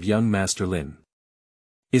front of young Master Lin?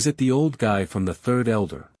 Is it the old guy from the third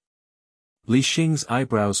elder? Li Xing's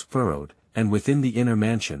eyebrows furrowed, and within the inner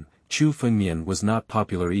mansion, Chu Fengmian was not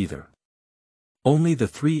popular either. Only the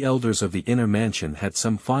three elders of the inner mansion had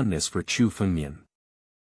some fondness for Chu Fengmian.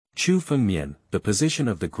 Chu Fengmian, the position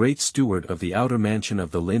of the great steward of the outer mansion of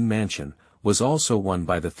the Lin mansion, was also won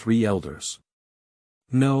by the three elders.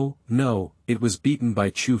 No, it was beaten by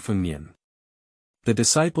Chu Fengmian. The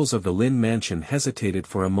disciples of the Lin mansion hesitated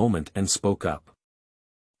for a moment and spoke up.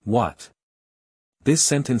 What? This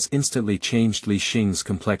sentence instantly changed Li Xing's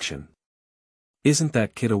complexion. Isn't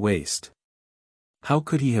that kid a waste? How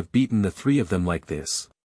could he have beaten the three of them like this?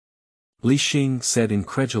 Li Xing said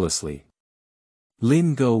incredulously.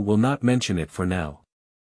 Lin Go will not mention it for now.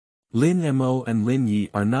 Lin Mo and Lin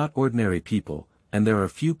Yi are not ordinary people, and there are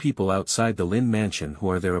few people outside the Lin mansion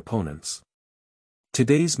who are their opponents.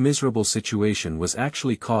 Today's miserable situation was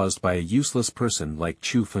actually caused by a useless person like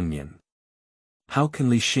Chu Fengmian. How can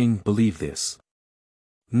Li Xing believe this?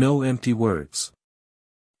 No empty words.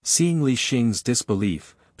 Seeing Li Xing's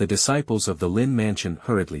disbelief, the disciples of the Lin mansion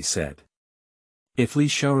hurriedly said. If Li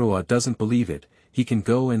Xiaorua doesn't believe it, he can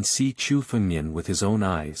go and see Chu Fengmian with his own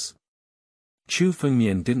eyes. Chu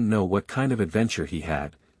Fengmian didn't know what kind of adventure he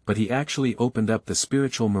had, but he actually opened up the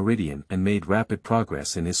spiritual meridian and made rapid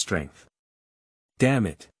progress in his strength. Damn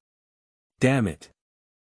it! Damn it!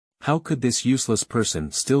 How could this useless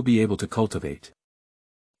person still be able to cultivate?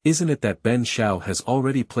 Isn't it that Ben Xiao has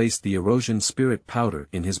already placed the erosion spirit powder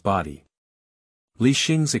in his body? Li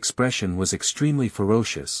Xing's expression was extremely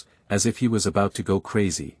ferocious, as if he was about to go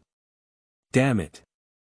crazy. Damn it!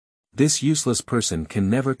 This useless person can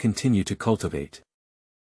never continue to cultivate.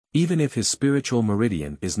 Even if his spiritual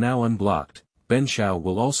meridian is now unblocked, Ben Xiao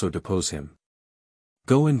will also depose him.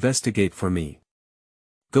 Go investigate for me.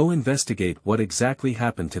 Go investigate what exactly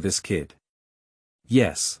happened to this kid.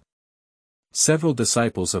 Yes. Several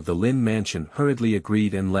disciples of the Lin mansion hurriedly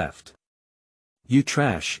agreed and left. You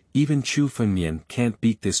trash, even Chu Fengmian can't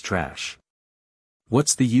beat this trash.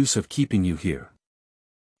 What's the use of keeping you here?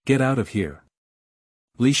 Get out of here.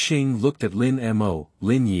 Li Xing looked at Lin Mo,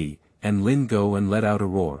 Lin Yi, and Lin Go and let out a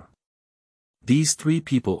roar. These three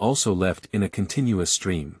people also left in a continuous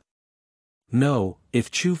stream. No,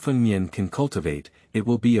 if Chu Fengmian can cultivate, it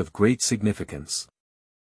will be of great significance.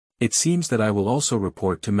 It seems that I will also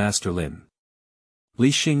report to Master Lin.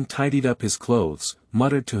 Li Xing tidied up his clothes,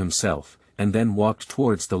 muttered to himself, and then walked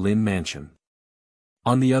towards the Lin mansion.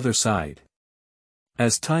 On the other side.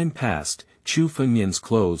 As time passed, Chu Fengmian's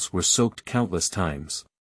clothes were soaked countless times.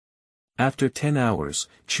 After 10 hours,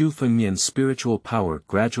 Chu Fengmian's spiritual power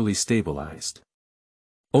gradually stabilized.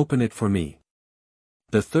 Open it for me.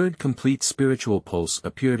 The third complete spiritual pulse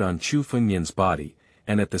appeared on Chu Fengmian's body,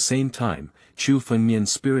 and at the same time, Chu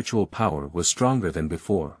Fengmian's spiritual power was stronger than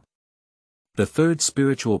before. The third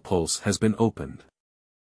spiritual pulse has been opened.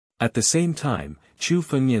 At the same time, Chu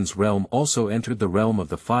Fengmian's realm also entered the realm of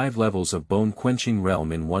the 5 levels of bone-quenching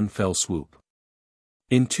realm in one fell swoop.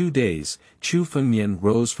 In 2 days, Chu Fengmian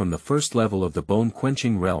rose from the first level of the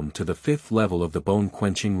bone-quenching realm to the 5th level of the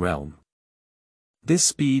bone-quenching realm. This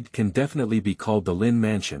speed can definitely be called the Lin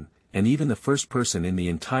Mansion, and even the first person in the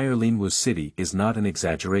entire Linwu city is not an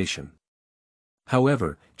exaggeration.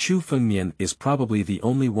 However, Chu Fengmian is probably the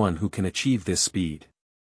only one who can achieve this speed.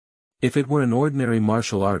 If it were an ordinary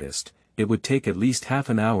martial artist, it would take at least half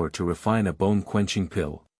an hour to refine a bone-quenching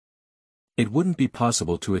pill. It wouldn't be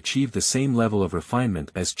possible to achieve the same level of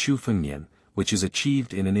refinement as Chu Fengmian, which is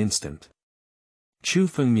achieved in an instant. Chu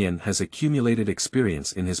Fengmian has accumulated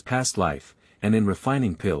experience in his past life, and in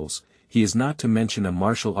refining pills, he is not to mention a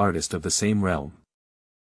martial artist of the same realm.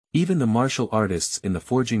 Even the martial artists in the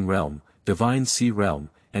Forging Realm, Divine Sea Realm,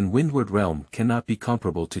 and Windward Realm cannot be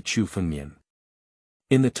comparable to Chu Fengmian.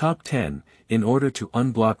 In the top 10, in order to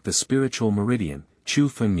unblock the spiritual meridian, Chu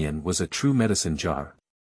Fengmian was a true medicine jar.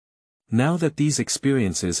 Now that these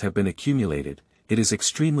experiences have been accumulated, it is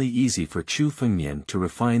extremely easy for Chu Fengmian to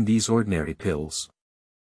refine these ordinary pills.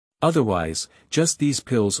 Otherwise, just these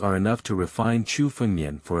pills are enough to refine Chu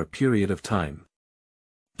Fengmian for a period of time.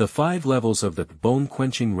 The 5 levels of the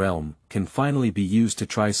bone-quenching realm can finally be used to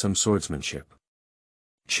try some swordsmanship.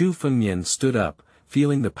 Chu Fengmian stood up,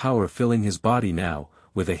 feeling the power filling his body now,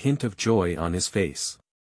 with a hint of joy on his face.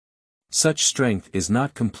 Such strength is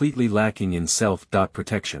not completely lacking in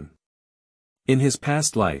self-protection. In his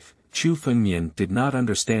past life, Chu Fengmian did not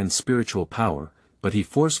understand spiritual power, but he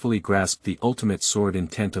forcefully grasped the ultimate sword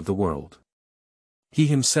intent of the world. He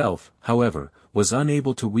himself, however, was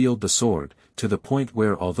unable to wield the sword, to the point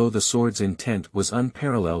where although the sword's intent was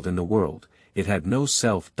unparalleled in the world, it had no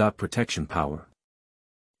self-protection power.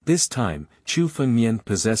 This time, Chu Fengmian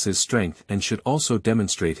possesses strength and should also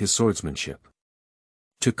demonstrate his swordsmanship.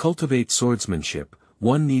 To cultivate swordsmanship,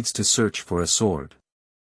 one needs to search for a sword.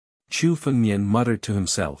 Chu Fengmian muttered to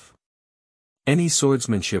himself. Any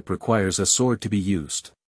swordsmanship requires a sword to be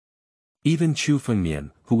used. Even Chu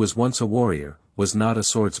Fengmian, who was once a warrior, was not a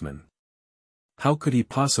swordsman. How could he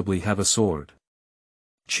possibly have a sword?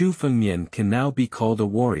 Chu Fengmian can now be called a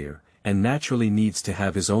warrior, and naturally needs to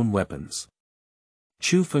have his own weapons.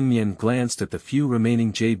 Chu Fengmian glanced at the few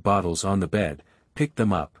remaining jade bottles on the bed, picked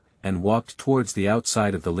them up, and walked towards the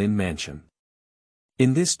outside of the Lin mansion.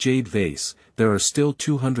 In this jade vase, there are still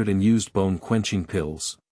 200 unused bone-quenching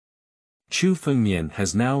pills. Chu Fengmian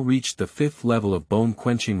has now reached the 5th level of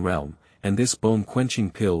bone-quenching realm, and this bone-quenching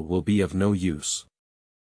pill will be of no use.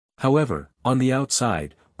 However, on the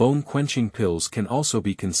outside, bone-quenching pills can also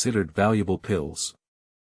be considered valuable pills.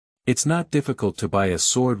 It's not difficult to buy a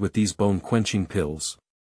sword with these bone-quenching pills.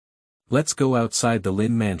 Let's go outside the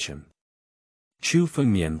Lin mansion. Chu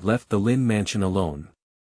Fengmian left the Lin mansion alone.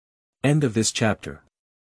 End of this chapter.